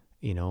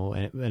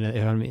 and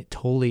if I'm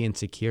totally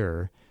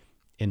insecure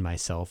in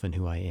myself and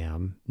who I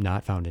am,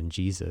 not found in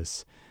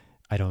Jesus,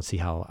 I don't see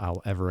how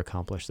I'll ever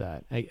accomplish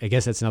that. I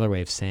guess that's another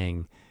way of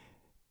saying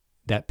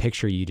that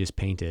picture you just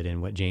painted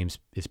and what James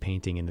is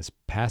painting in this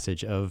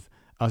passage of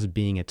us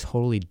being a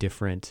totally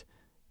different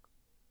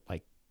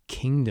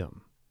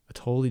kingdom, a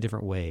totally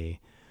different way,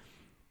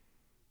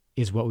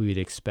 is what we would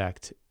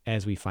expect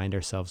as we find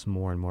ourselves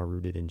more and more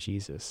rooted in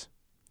Jesus.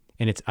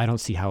 And I don't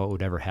see how it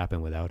would ever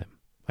happen without him.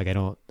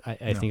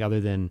 I think other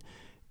than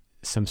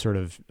some sort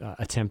of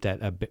attempt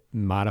at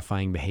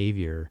modifying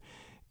behavior,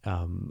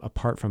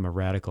 apart from a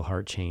radical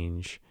heart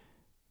change,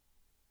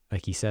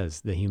 like he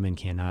says, the human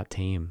cannot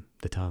tame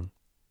the tongue.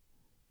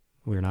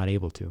 We're not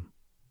able to.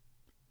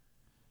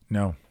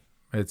 No,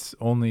 it's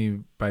only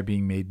by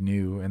being made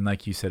new. And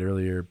like you said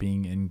earlier,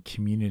 being in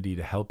community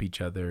to help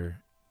each other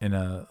in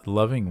a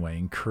loving way,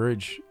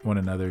 encourage one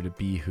another to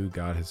be who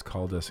God has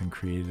called us and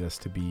created us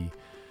to be.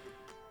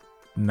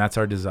 And that's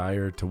our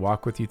desire, to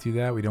walk with you through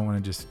that. We don't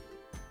want to just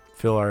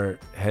fill our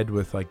head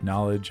with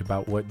knowledge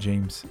about what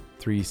James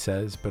 3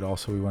 says, but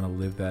also we want to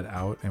live that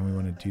out, and we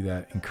want to do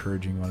that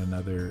encouraging one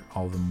another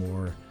all the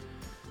more,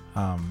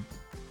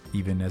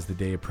 even as the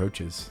day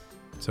approaches.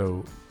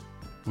 So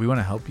we want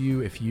to help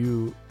you. If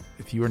you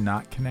are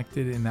not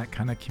connected in that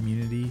kind of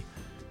community,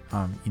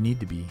 you need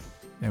to be,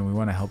 and we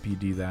want to help you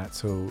do that.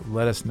 So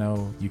let us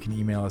know. You can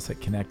email us at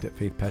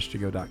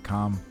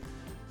connect@faithpeshtigo.com,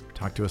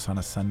 talk to us on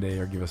a Sunday,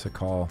 or give us a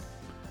call.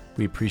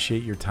 We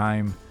appreciate your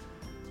time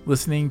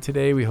listening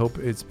today. We hope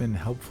it's been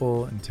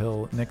helpful.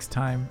 Until next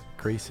time,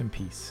 grace and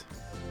peace.